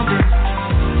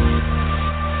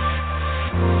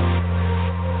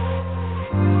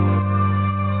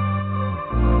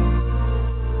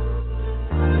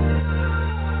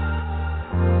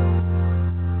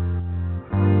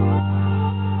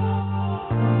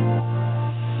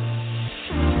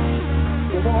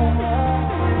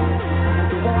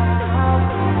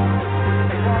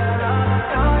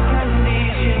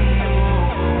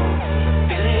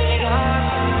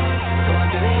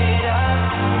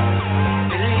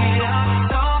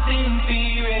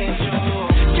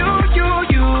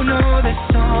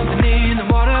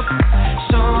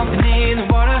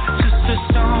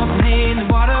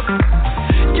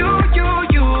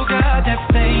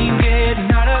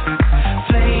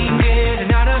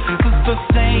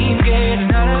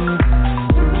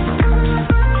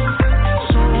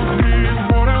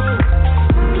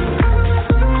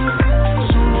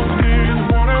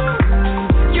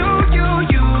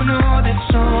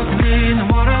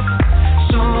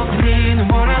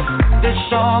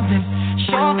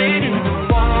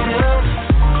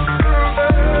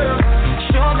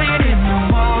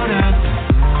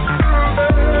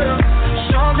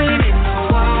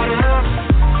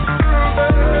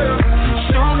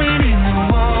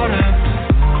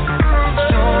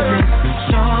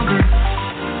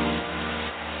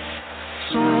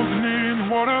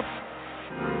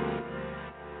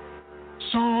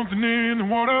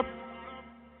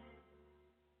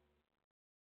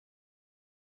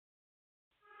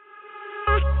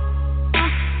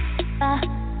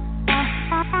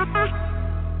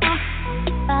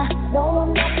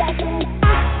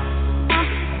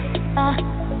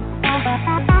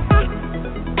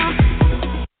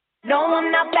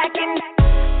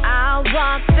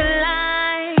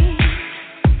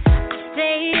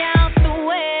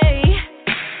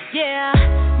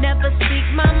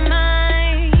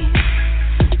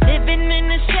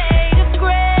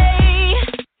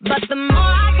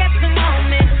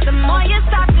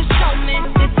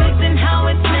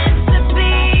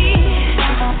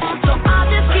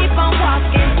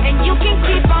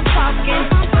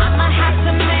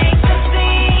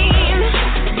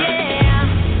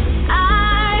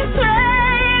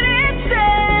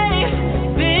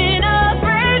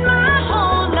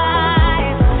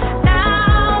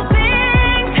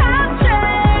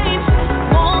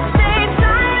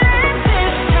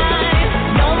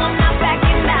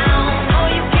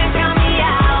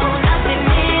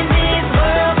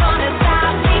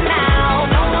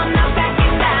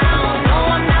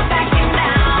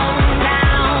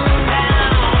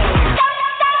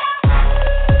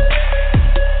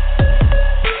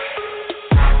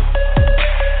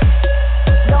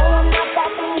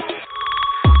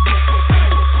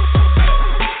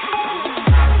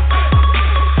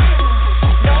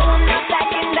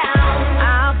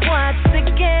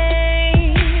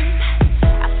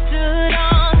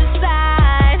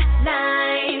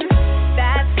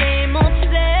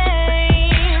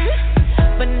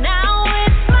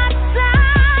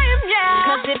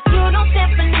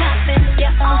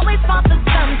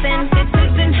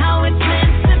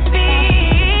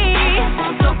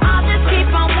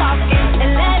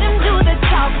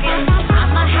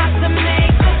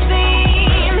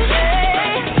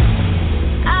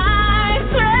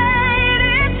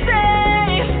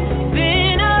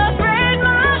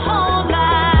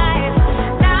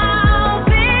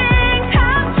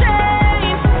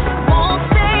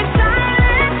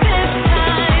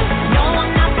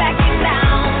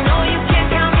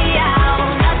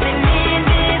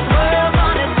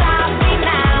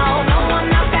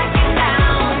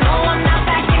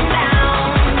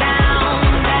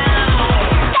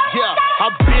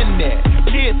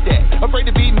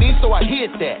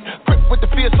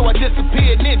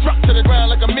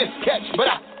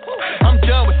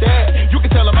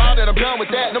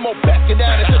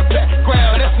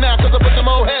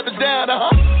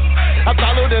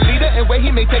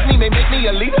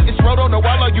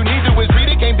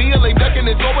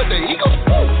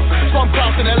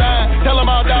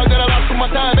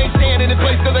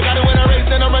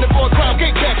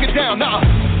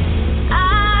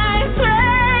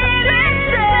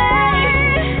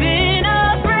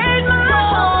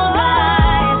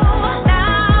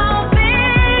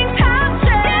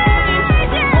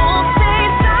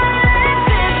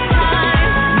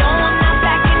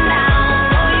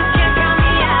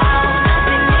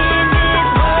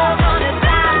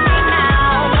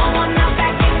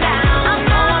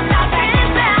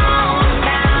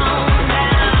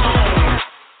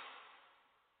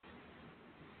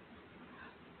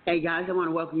 Hey guys, I want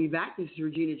to welcome you back. This is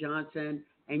Regina Johnson,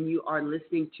 and you are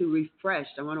listening to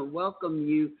Refreshed. I want to welcome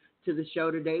you to the show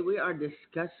today. We are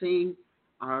discussing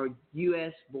our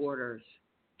U.S. borders,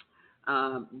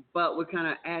 but we're kind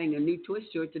of adding a new twist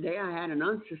to it. Today I had an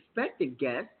unsuspected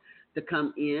guest to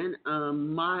come in,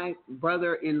 my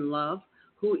brother-in-law,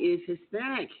 who is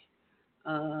Hispanic,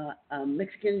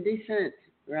 Mexican descent,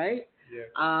 right?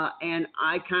 Yeah. And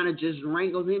I kind of just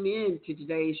wrangled him into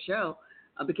today's show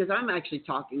because I'm actually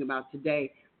talking about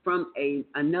today from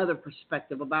another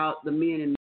perspective about the men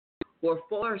and women who are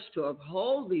forced to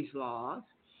uphold these laws.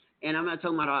 And I'm not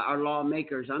talking about our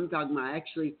lawmakers. I'm talking about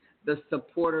actually the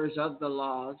supporters of the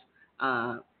laws,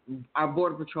 our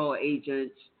Border Patrol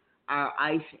agents, our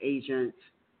ICE agents,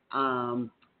 our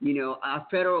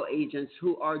federal agents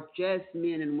who are just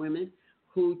men and women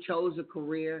who chose a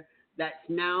career that's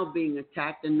now being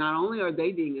attacked. And not only are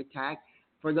they being attacked,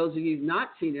 for those of you who've not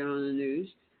seen it on the news,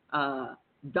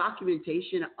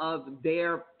 documentation of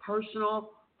their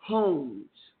personal homes,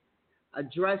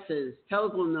 addresses,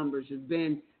 telephone numbers have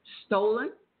been stolen.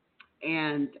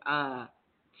 And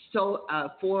so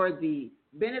for the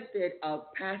benefit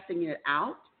of passing it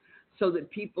out so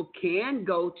that people can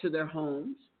go to their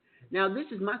homes. Now, this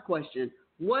is my question.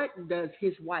 What does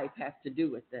his wife have to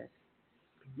do with this?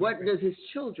 What does his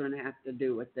children have to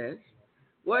do with this?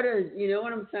 What is, you know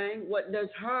what I'm saying? What does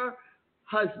her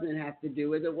husband have to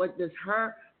do with it? What does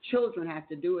her children have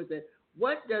to do with it?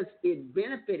 What does it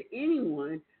benefit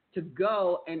anyone to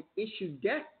go and issue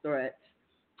death threats?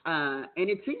 And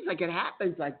it seems like it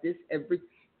happens like this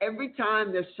every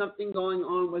time there's something going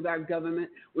on with our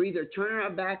government. We're either turning our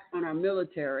back on our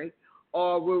military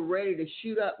or we're ready to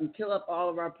shoot up and kill up all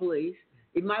of our police.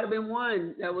 It might have been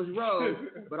one that was rogue,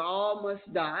 but all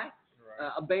must die.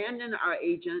 Right. Abandon our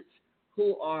agents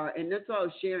who are, and that's what I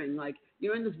was sharing, like,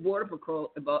 in this border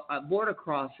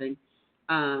crossing,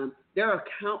 there are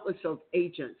countless of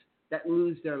agents that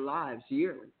lose their lives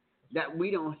yearly that we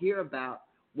don't hear about,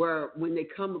 where when they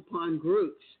come upon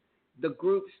groups, the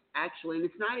groups actually, and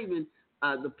it's not even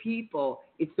the people,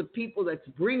 it's the people that's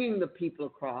bringing the people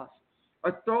across,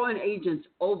 are throwing agents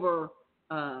over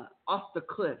off the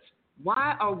cliffs.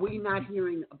 Why are we not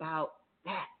hearing about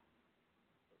that?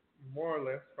 More or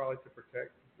less, probably to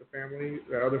protect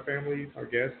the other families, I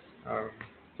guess,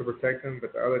 to protect them.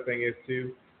 But the other thing is,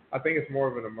 too, I think it's more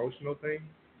of an emotional thing.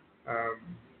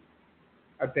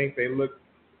 I think they look,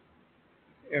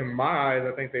 in my eyes,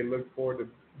 I think they look forward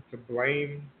to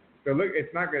blame.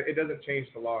 It's not good. It doesn't change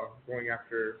the law going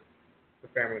after the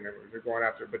family members. They're going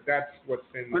after, but that's what's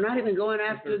in. We're not even going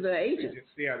after the agents.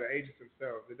 Yeah, the agents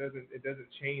themselves. It doesn't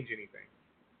change anything.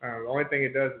 The only thing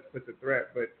it does is puts a threat.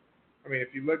 But I mean, if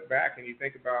you look back and you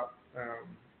think about,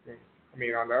 on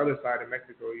the other side of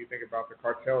Mexico, you think about the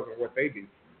cartels and what they do.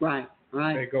 Right.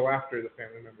 They go after the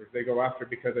family members. They go after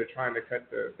because they're trying to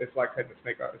it's like cutting the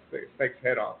snake's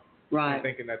head off. Right.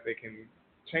 Thinking that they can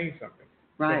change something.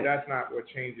 Right. But that's not what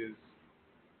changes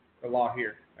the law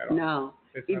here at all. No.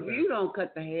 If you don't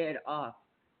cut the head off,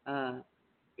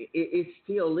 it's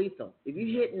still lethal. If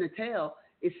you hit in the tail,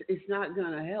 it's not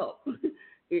going to help.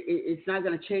 It's not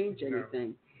going to change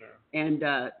anything. No.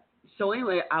 And so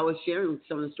anyway, I was sharing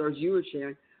some of the stories you were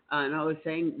sharing, and I was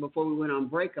saying before we went on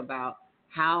break about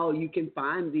how you can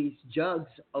find these jugs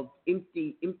of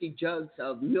empty jugs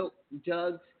of milk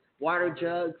jugs, water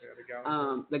jugs,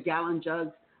 the gallon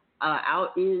jugs out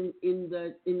in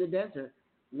the desert,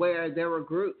 where there were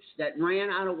groups that ran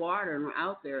out of water and were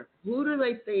out there. Who do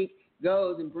they think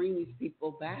goes and brings these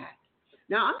people back?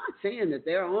 Now, I'm not saying that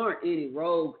there aren't any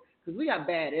rogue, because we got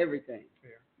bad everything.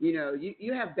 Yeah.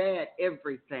 You have bad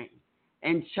everything.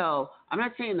 And so I'm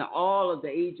not saying that all of the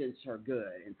agents are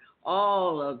good and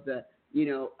all of the,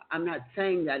 I'm not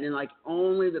saying that in like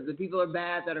only the people are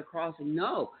bad that are crossing.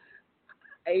 No.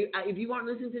 If you want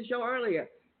to listen to the show earlier,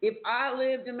 if I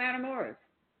lived in Matamoros,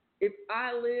 if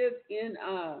I lived in,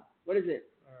 what is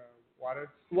it?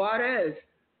 Juarez.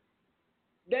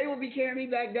 They would be carrying me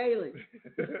back daily.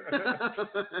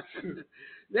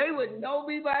 They would know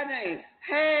me by name.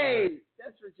 Hey,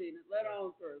 that's Regina. Let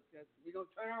on first, because we're going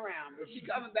to turn around. But she's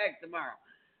coming back tomorrow.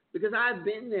 Because I've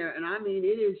been there, and I mean,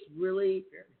 it is really,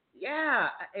 yeah.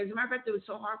 As a matter of fact, it was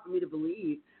so hard for me to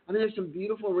believe. I mean, there's some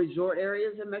beautiful resort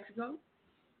areas in Mexico.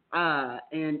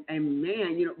 And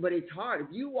man, but it's hard. If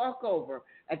you walk over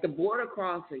at the border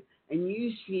crossing and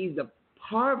you see the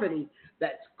poverty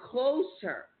that's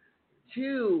closer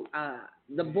to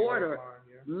the border,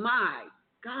 my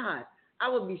God, I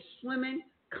would be swimming,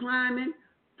 climbing,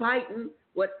 fighting,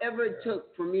 whatever it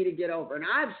took for me to get over. And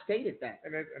I've stated that.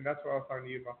 And that's what I was talking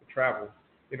to you about, the travel.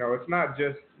 it's not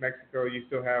just Mexico. You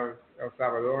still have El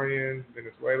Salvadorians,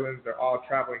 Venezuelans. They're all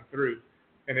traveling through,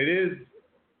 and it is.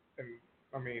 And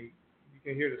I mean, you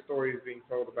can hear the stories being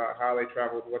told about how they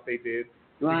traveled, what they did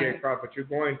to get across. But you're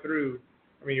going through.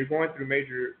 I mean, you're going through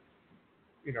major,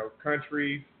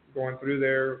 countries, going through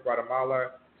there,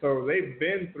 Guatemala. So they've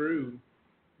been through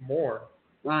more.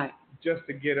 Right. Just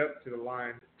to get up to the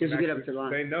line. Just to get up to the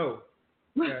line. They know.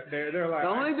 They're like, the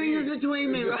only thing is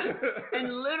between me, right?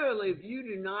 And literally, if you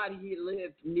do not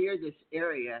live near this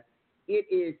area,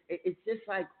 it's just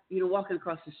like, walking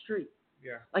across the street.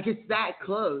 Yeah. Like it's that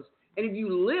close. And if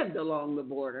you lived along the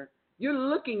border, you're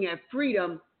looking at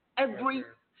freedom every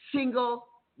single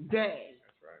day.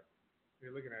 That's right.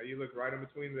 You're looking at it. You look right in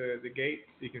between the gates.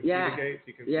 You can see the gates.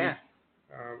 You can see.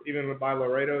 Even by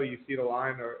Laredo, you see the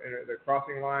line, or the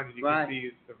crossing line, and you can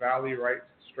see the valley right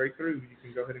straight through. You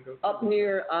can go ahead and go through. Up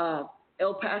near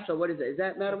El Paso, what is it? Is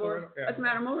that Matamoros? That's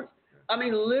Matamoros. Yeah. I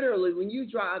mean, literally, when you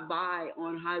drive by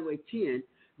on Highway 10,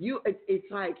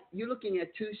 it's like you're looking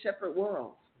at two separate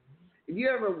worlds. Mm-hmm. If you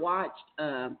ever watched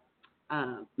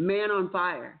Man on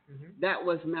Fire, that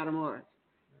was Matamoros.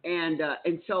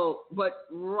 And so, but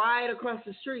right across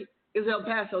the street is El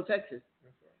Paso, Texas.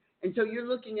 And so you're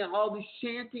looking at all these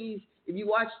shanties. If you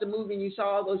watched the movie and you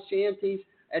saw all those shanties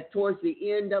towards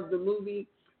the end of the movie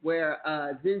where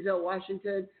Denzel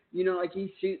Washington, like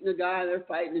he's shooting the guy, they're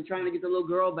fighting and trying to get the little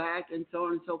girl back and so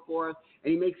on and so forth,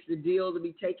 and he makes the deal to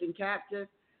be taken captive.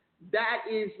 That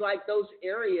is like those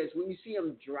areas when you see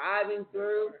them driving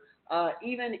through,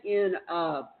 even in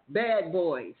Bad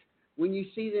Boys, when you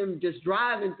see them just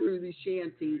driving through these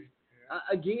shanties.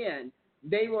 Again,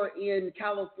 they were in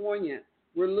California.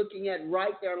 We're looking at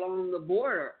right there along the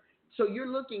border. So you're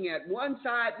looking at one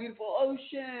side, beautiful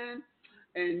ocean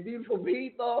and beautiful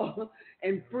people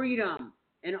and freedom.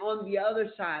 And on the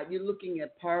other side, you're looking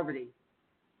at poverty.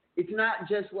 It's not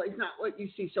what you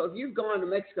see. So if you've gone to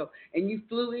Mexico and you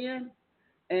flew in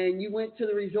and you went to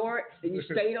the resort and you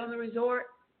stayed on the resort,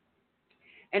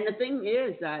 and the thing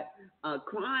is that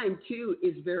crime, too,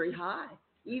 is very high,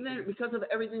 even because of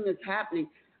everything that's happening.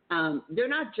 They're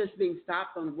not just being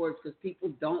stopped on the borders because people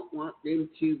don't want them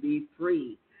to be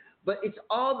free. But it's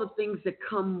all the things that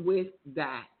come with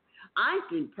that. I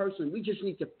think, personally, we just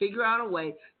need to figure out a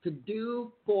way to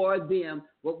do for them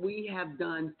what we have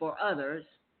done for others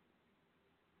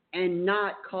and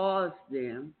not cause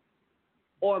them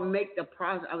or make the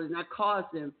process, not cause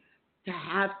them to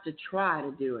have to try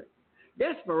to do it.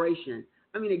 Desperation.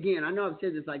 I mean, again, I know I've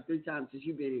said this like 3 times since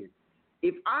you've been here.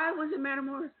 If I was in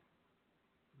Matamoros,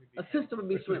 a system would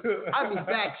be swimming. I'd be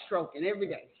backstroking every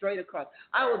day, straight across.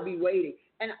 I would be waiting.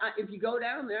 And if you go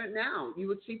down there now, you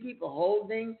would see people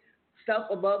holding stuff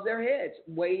above their heads,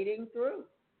 wading through,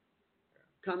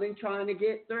 trying to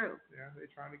get through. Yeah, they're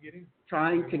trying to get in.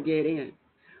 Trying to get in.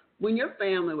 When your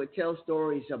family would tell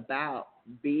stories about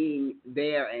being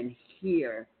there and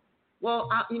here, well,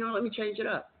 let me change it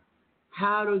up.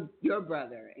 How do your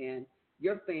brother and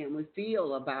your family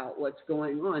feel about what's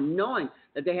going on, knowing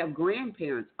that they have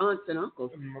grandparents, aunts, and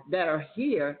uncles that are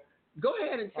here? Go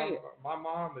ahead and say it. My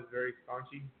mom is very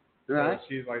staunchy. Right. So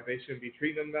she's like, they shouldn't be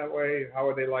treating them that way. How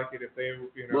would they like it if they,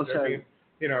 they're being,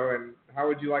 and how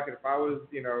would you like it if I was,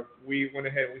 if we went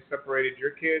ahead and we separated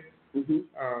your kids?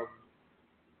 Mm-hmm.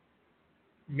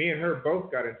 Me and her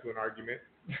both got into an argument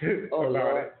about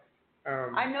Lord. It.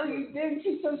 I know you did.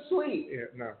 She's so sweet. Yeah,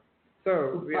 no.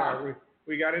 So,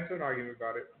 we got into an argument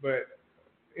about it. But,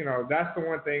 that's the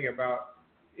one thing about,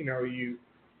 you,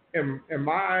 in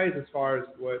my eyes, as far as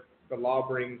what the law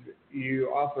brings,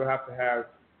 you also have to have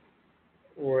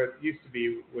what used to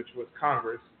be, which was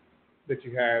Congress, that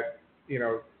you had,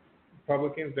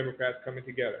 Republicans, Democrats coming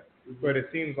together. Mm-hmm. But it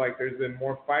seems like there's been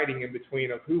more fighting in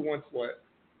between of who wants what.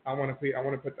 I want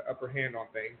to put the upper hand on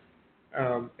things.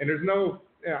 And there's no,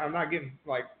 I'm not getting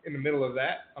like in the middle of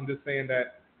that. I'm just saying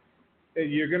that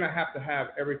you're going to have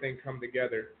everything come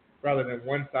together rather than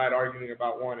one side arguing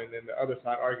about one and then the other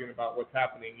side arguing about what's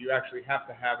happening. You actually have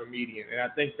to have a median. And I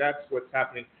think that's what's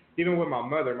happening. Even with my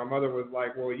mother was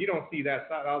like, well, you don't see that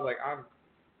side. I was like,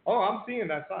 I'm seeing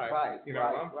that side. Right,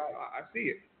 right. I see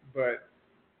it. But,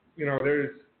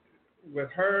 there's,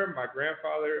 with her, my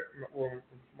grandfather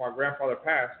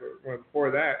passed, but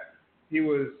before that, he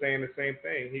was saying the same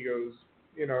thing. He goes,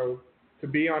 to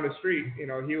be on the street, he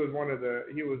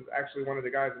was actually one of the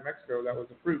guys in Mexico that was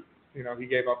a fruit. He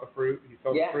gave out the fruit. He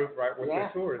sold the fruit right when the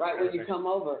tours. Right when you come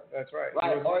over. That's right.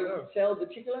 Right, or you sell the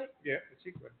chicle? Yeah, the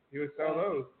chicle. He would sell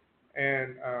those.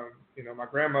 And, my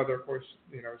grandmother, of course,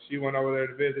 she went over there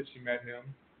to visit. She met him.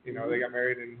 They got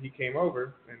married, and he came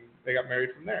over, and they got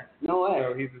married from there. No way.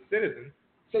 So he's a citizen.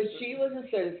 So she was a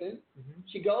citizen. Mm-hmm.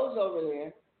 She goes over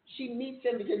there. she meets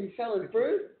him because he's selling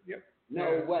fruit? Yep.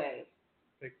 No way.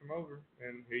 Takes him over,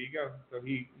 and here you go. So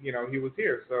he was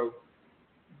here. So,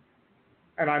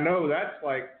 and I know that's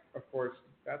like, of course,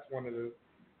 that's one of the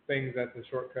things that's a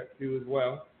shortcut to as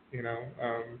well,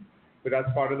 but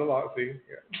that's part of the law. See,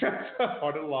 that's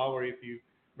part of the law where if you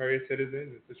marry a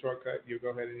citizen, it's a shortcut. You'll go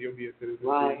ahead and you'll be a citizen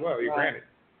as well. You're granted.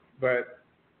 But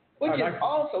which is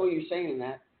also what you're saying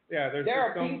that. Yeah, there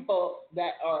are people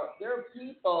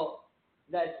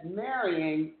that's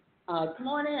marrying. Come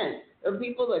on in. There are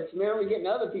people that's marrying, getting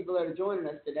other people that are joining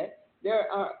us today.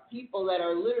 There are people that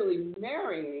are literally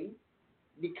marrying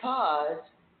because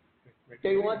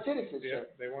they want citizenship. Yeah,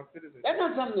 they want citizenship. That's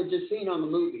not something that's just seen on the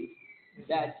movies.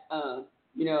 That's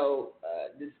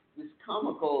this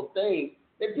comical thing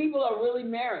that people are really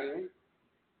marrying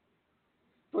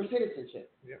for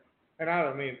citizenship. Yeah. And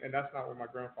and that's not what my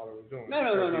grandfather was doing. No.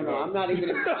 I'm not even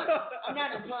implying. I'm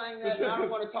not implying that, and I don't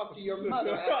want to talk to your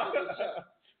mother after the show.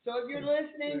 So if you're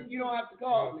listening, you don't have to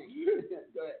call me.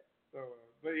 Go ahead. So,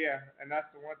 but yeah, and that's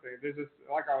the one thing. There's just,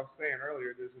 like I was saying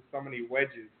earlier, there's just so many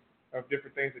wedges of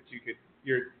different things that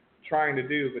you're trying to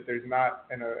do, but there's not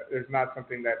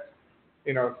something that's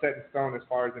set in stone as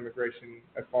far as immigration,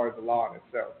 as far as the law in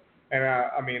itself. And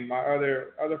my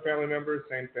other family members,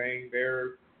 same thing.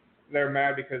 They're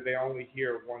mad because they only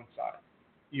hear one side.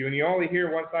 You only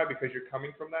hear one side because you're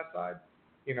coming from that side.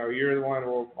 You're the one.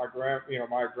 Well, my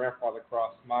grandfather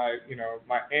crossed. My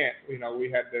aunt. We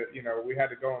had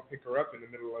to go and pick her up in the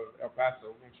middle of El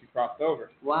Paso when she crossed over.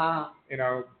 Wow.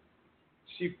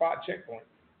 She fought checkpoints.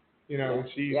 You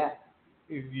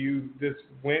just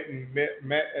went and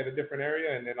met at a different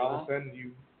area, and then all of a sudden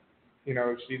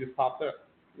she just popped up.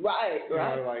 Right.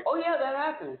 Oh yeah, that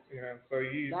happens. So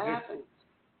that happens.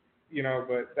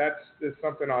 But that's just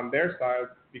something on their side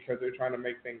because they're trying to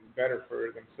make things better for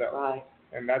themselves. Right.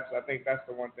 And I think that's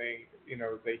the one thing,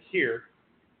 they hear.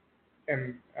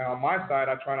 And on my side,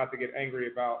 I try not to get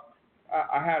angry about,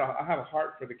 I have a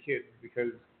heart for the kids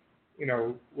because,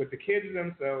 with the kids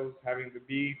themselves having to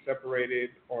be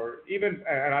separated or even,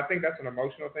 and I think that's an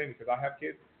emotional thing because I have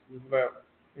kids, but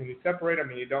when you separate them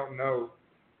and you don't know,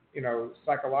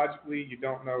 psychologically, you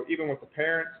don't know, even with the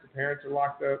parents are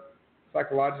locked up.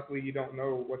 Psychologically, you don't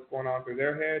know what's going on through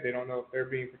their head. They don't know if they're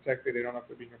being protected. They don't know if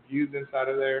they're being abused inside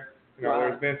of there.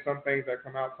 There's been some things that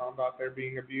come out talking about they're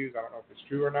being abused. I don't know if it's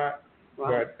true or not,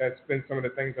 but that's been some of the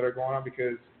things that are going on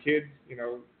because kids,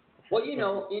 Well,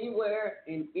 anywhere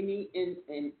in any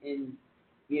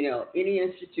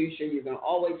institution, you're going to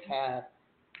always have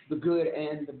the good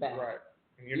and the bad. Right.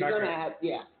 And you're going to have,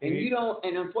 and you don't,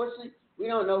 and unfortunately, we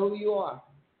don't know who you are.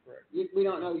 Right. We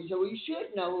don't know you. So you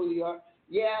should know who you are.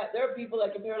 Yeah, there are people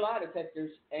that compare lie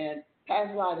detectors and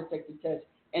pass lie detector tests,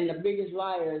 and the biggest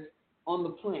liars on the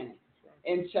planet.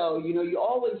 Right. And so, you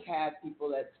always have people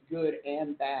that's good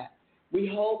and bad. We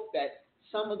hope that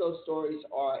some of those stories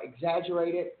are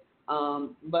exaggerated,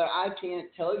 but I can't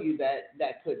tell you that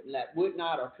would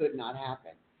not or could not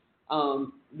happen.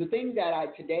 The thing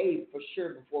that today, for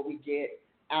sure, before we get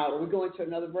out, are we going to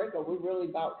another break, or we're really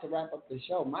about to wrap up the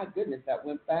show? My goodness, that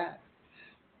went fast.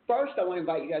 First, I want to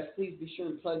invite you guys, please be sure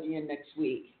and plug in next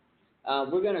week.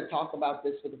 We're going to talk about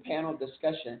this with a panel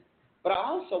discussion. But I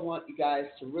also want you guys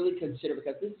to really consider,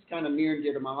 because this is kind of near and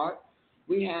dear to my heart,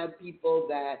 we have people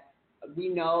that we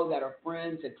know that are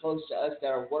friends and close to us that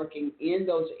are working in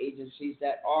those agencies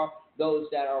that are those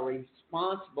that are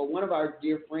responsible. One of our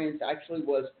dear friends actually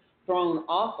was thrown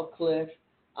off a cliff,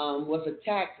 was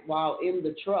attacked while in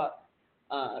the truck,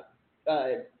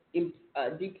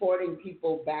 deporting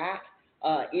people back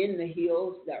in the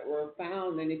hills that were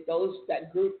found. And if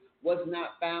that group was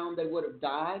not found, they would have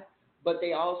died. But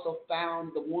they also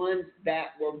found the ones that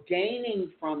were gaining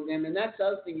from them. And that's the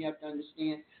other thing you have to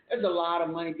understand. There's a lot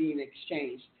of money being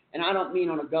exchanged. And I don't mean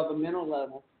on a governmental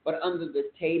level, but under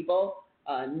the table,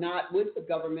 not with the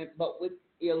government, but with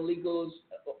illegals,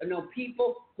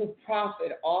 people who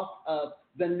profit off of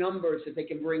the numbers that they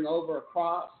can bring over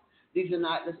across. It's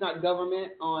not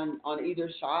government on either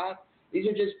side. These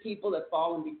are just people that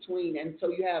fall in between. And so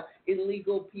you have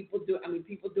illegal people doing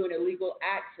illegal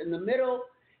acts in the middle,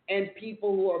 and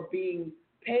people who are being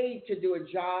paid to do a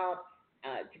job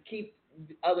to keep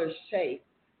others safe.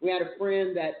 We had a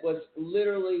friend that was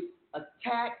literally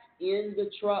attacked in the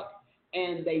truck,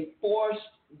 and they forced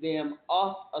them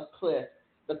off a cliff.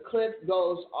 The cliff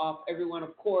goes off everyone,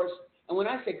 of course. And when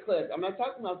I say cliff, I'm not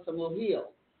talking about some little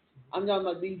hill. I'm talking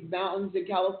about these mountains in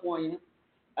California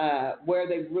where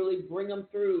they really bring them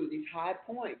through these high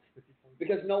points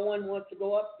because no one wants to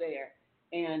go up there.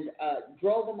 And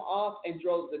drove them off and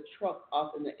drove the truck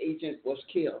off, and the agent was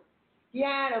killed. He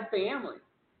had a family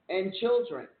and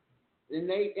children. And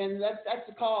that's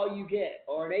the call you get,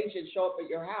 or an agent show up at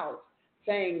your house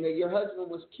saying that your husband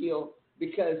was killed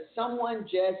because someone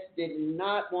just did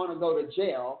not want to go to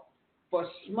jail for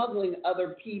smuggling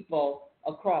other people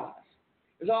across.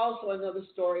 There's also another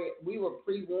story. We were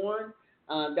pre-warned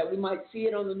that we might see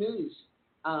it on the news.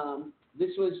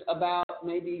 This was about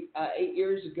maybe 8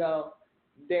 years ago.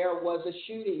 There was a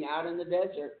shooting out in the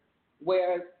desert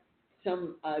where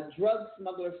some drug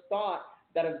smugglers thought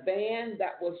that a van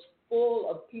that was full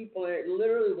of people, and it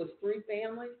literally was 3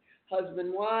 families,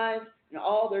 husband, wives, and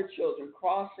all their children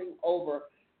crossing over.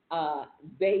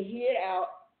 They hid out,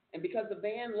 and because the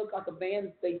van looked like a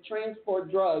van they transport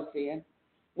drugs in,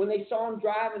 when they saw them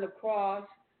driving across,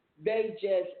 they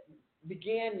just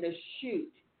began to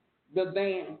shoot the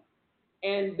van.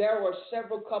 And there were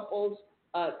several couples,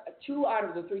 2 out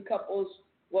of the 3 couples,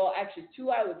 well, actually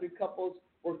 2 out of the 3 couples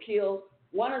were killed.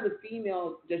 One of the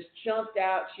females just jumped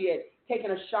out. She had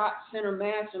taken a shot, center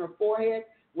mass in her forehead,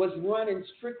 was running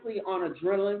strictly on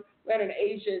adrenaline. We had an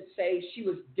agent say she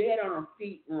was dead on her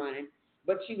feet running,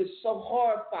 but she was so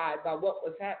horrified by what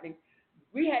was happening.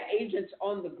 We had agents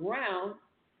on the ground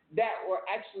that were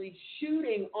actually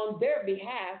shooting on their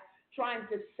behalf, trying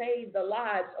to save the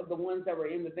lives of the ones that were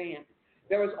in the van.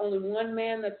 There was only 1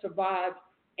 man that survived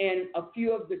and a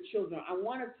few of the children. I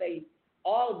want to say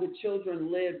all of the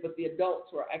children lived, but the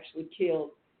adults were actually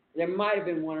killed. There might have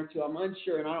been 1 or 2. I'm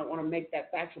unsure, and I don't want to make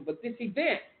that factual. But this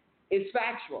event is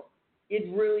factual.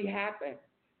 It really happened.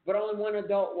 But only 1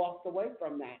 adult walked away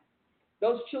from that.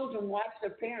 Those children watched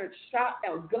their parents shot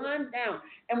down, gunned down.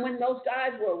 And when those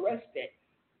guys were arrested,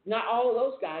 not all of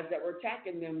those guys that were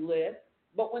attacking them lived,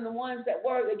 but when the ones that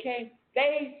were,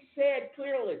 they said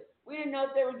clearly, we didn't know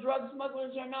if they were drug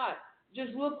smugglers or not. It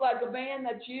just looked like a van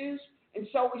that's used, and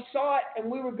so we saw it, and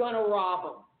we were going to rob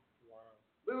them. Wow.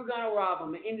 We were going to rob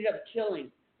them and ended up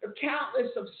killing. There are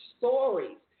countless of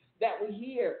stories that we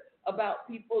hear about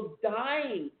people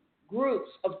dying, groups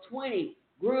of 20,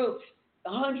 groups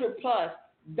 100 plus,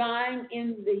 dying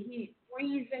in the heat,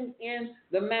 freezing in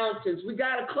the mountains. We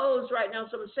got to close right now,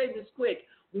 so I'm going to say this quick.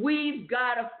 We've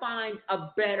got to find a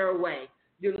better way.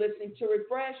 You're listening to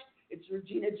Refresh. It's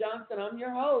Regina Johnson. I'm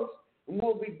your host, and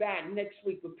we'll be back next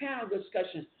week with panel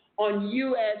discussion on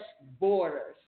U.S. borders.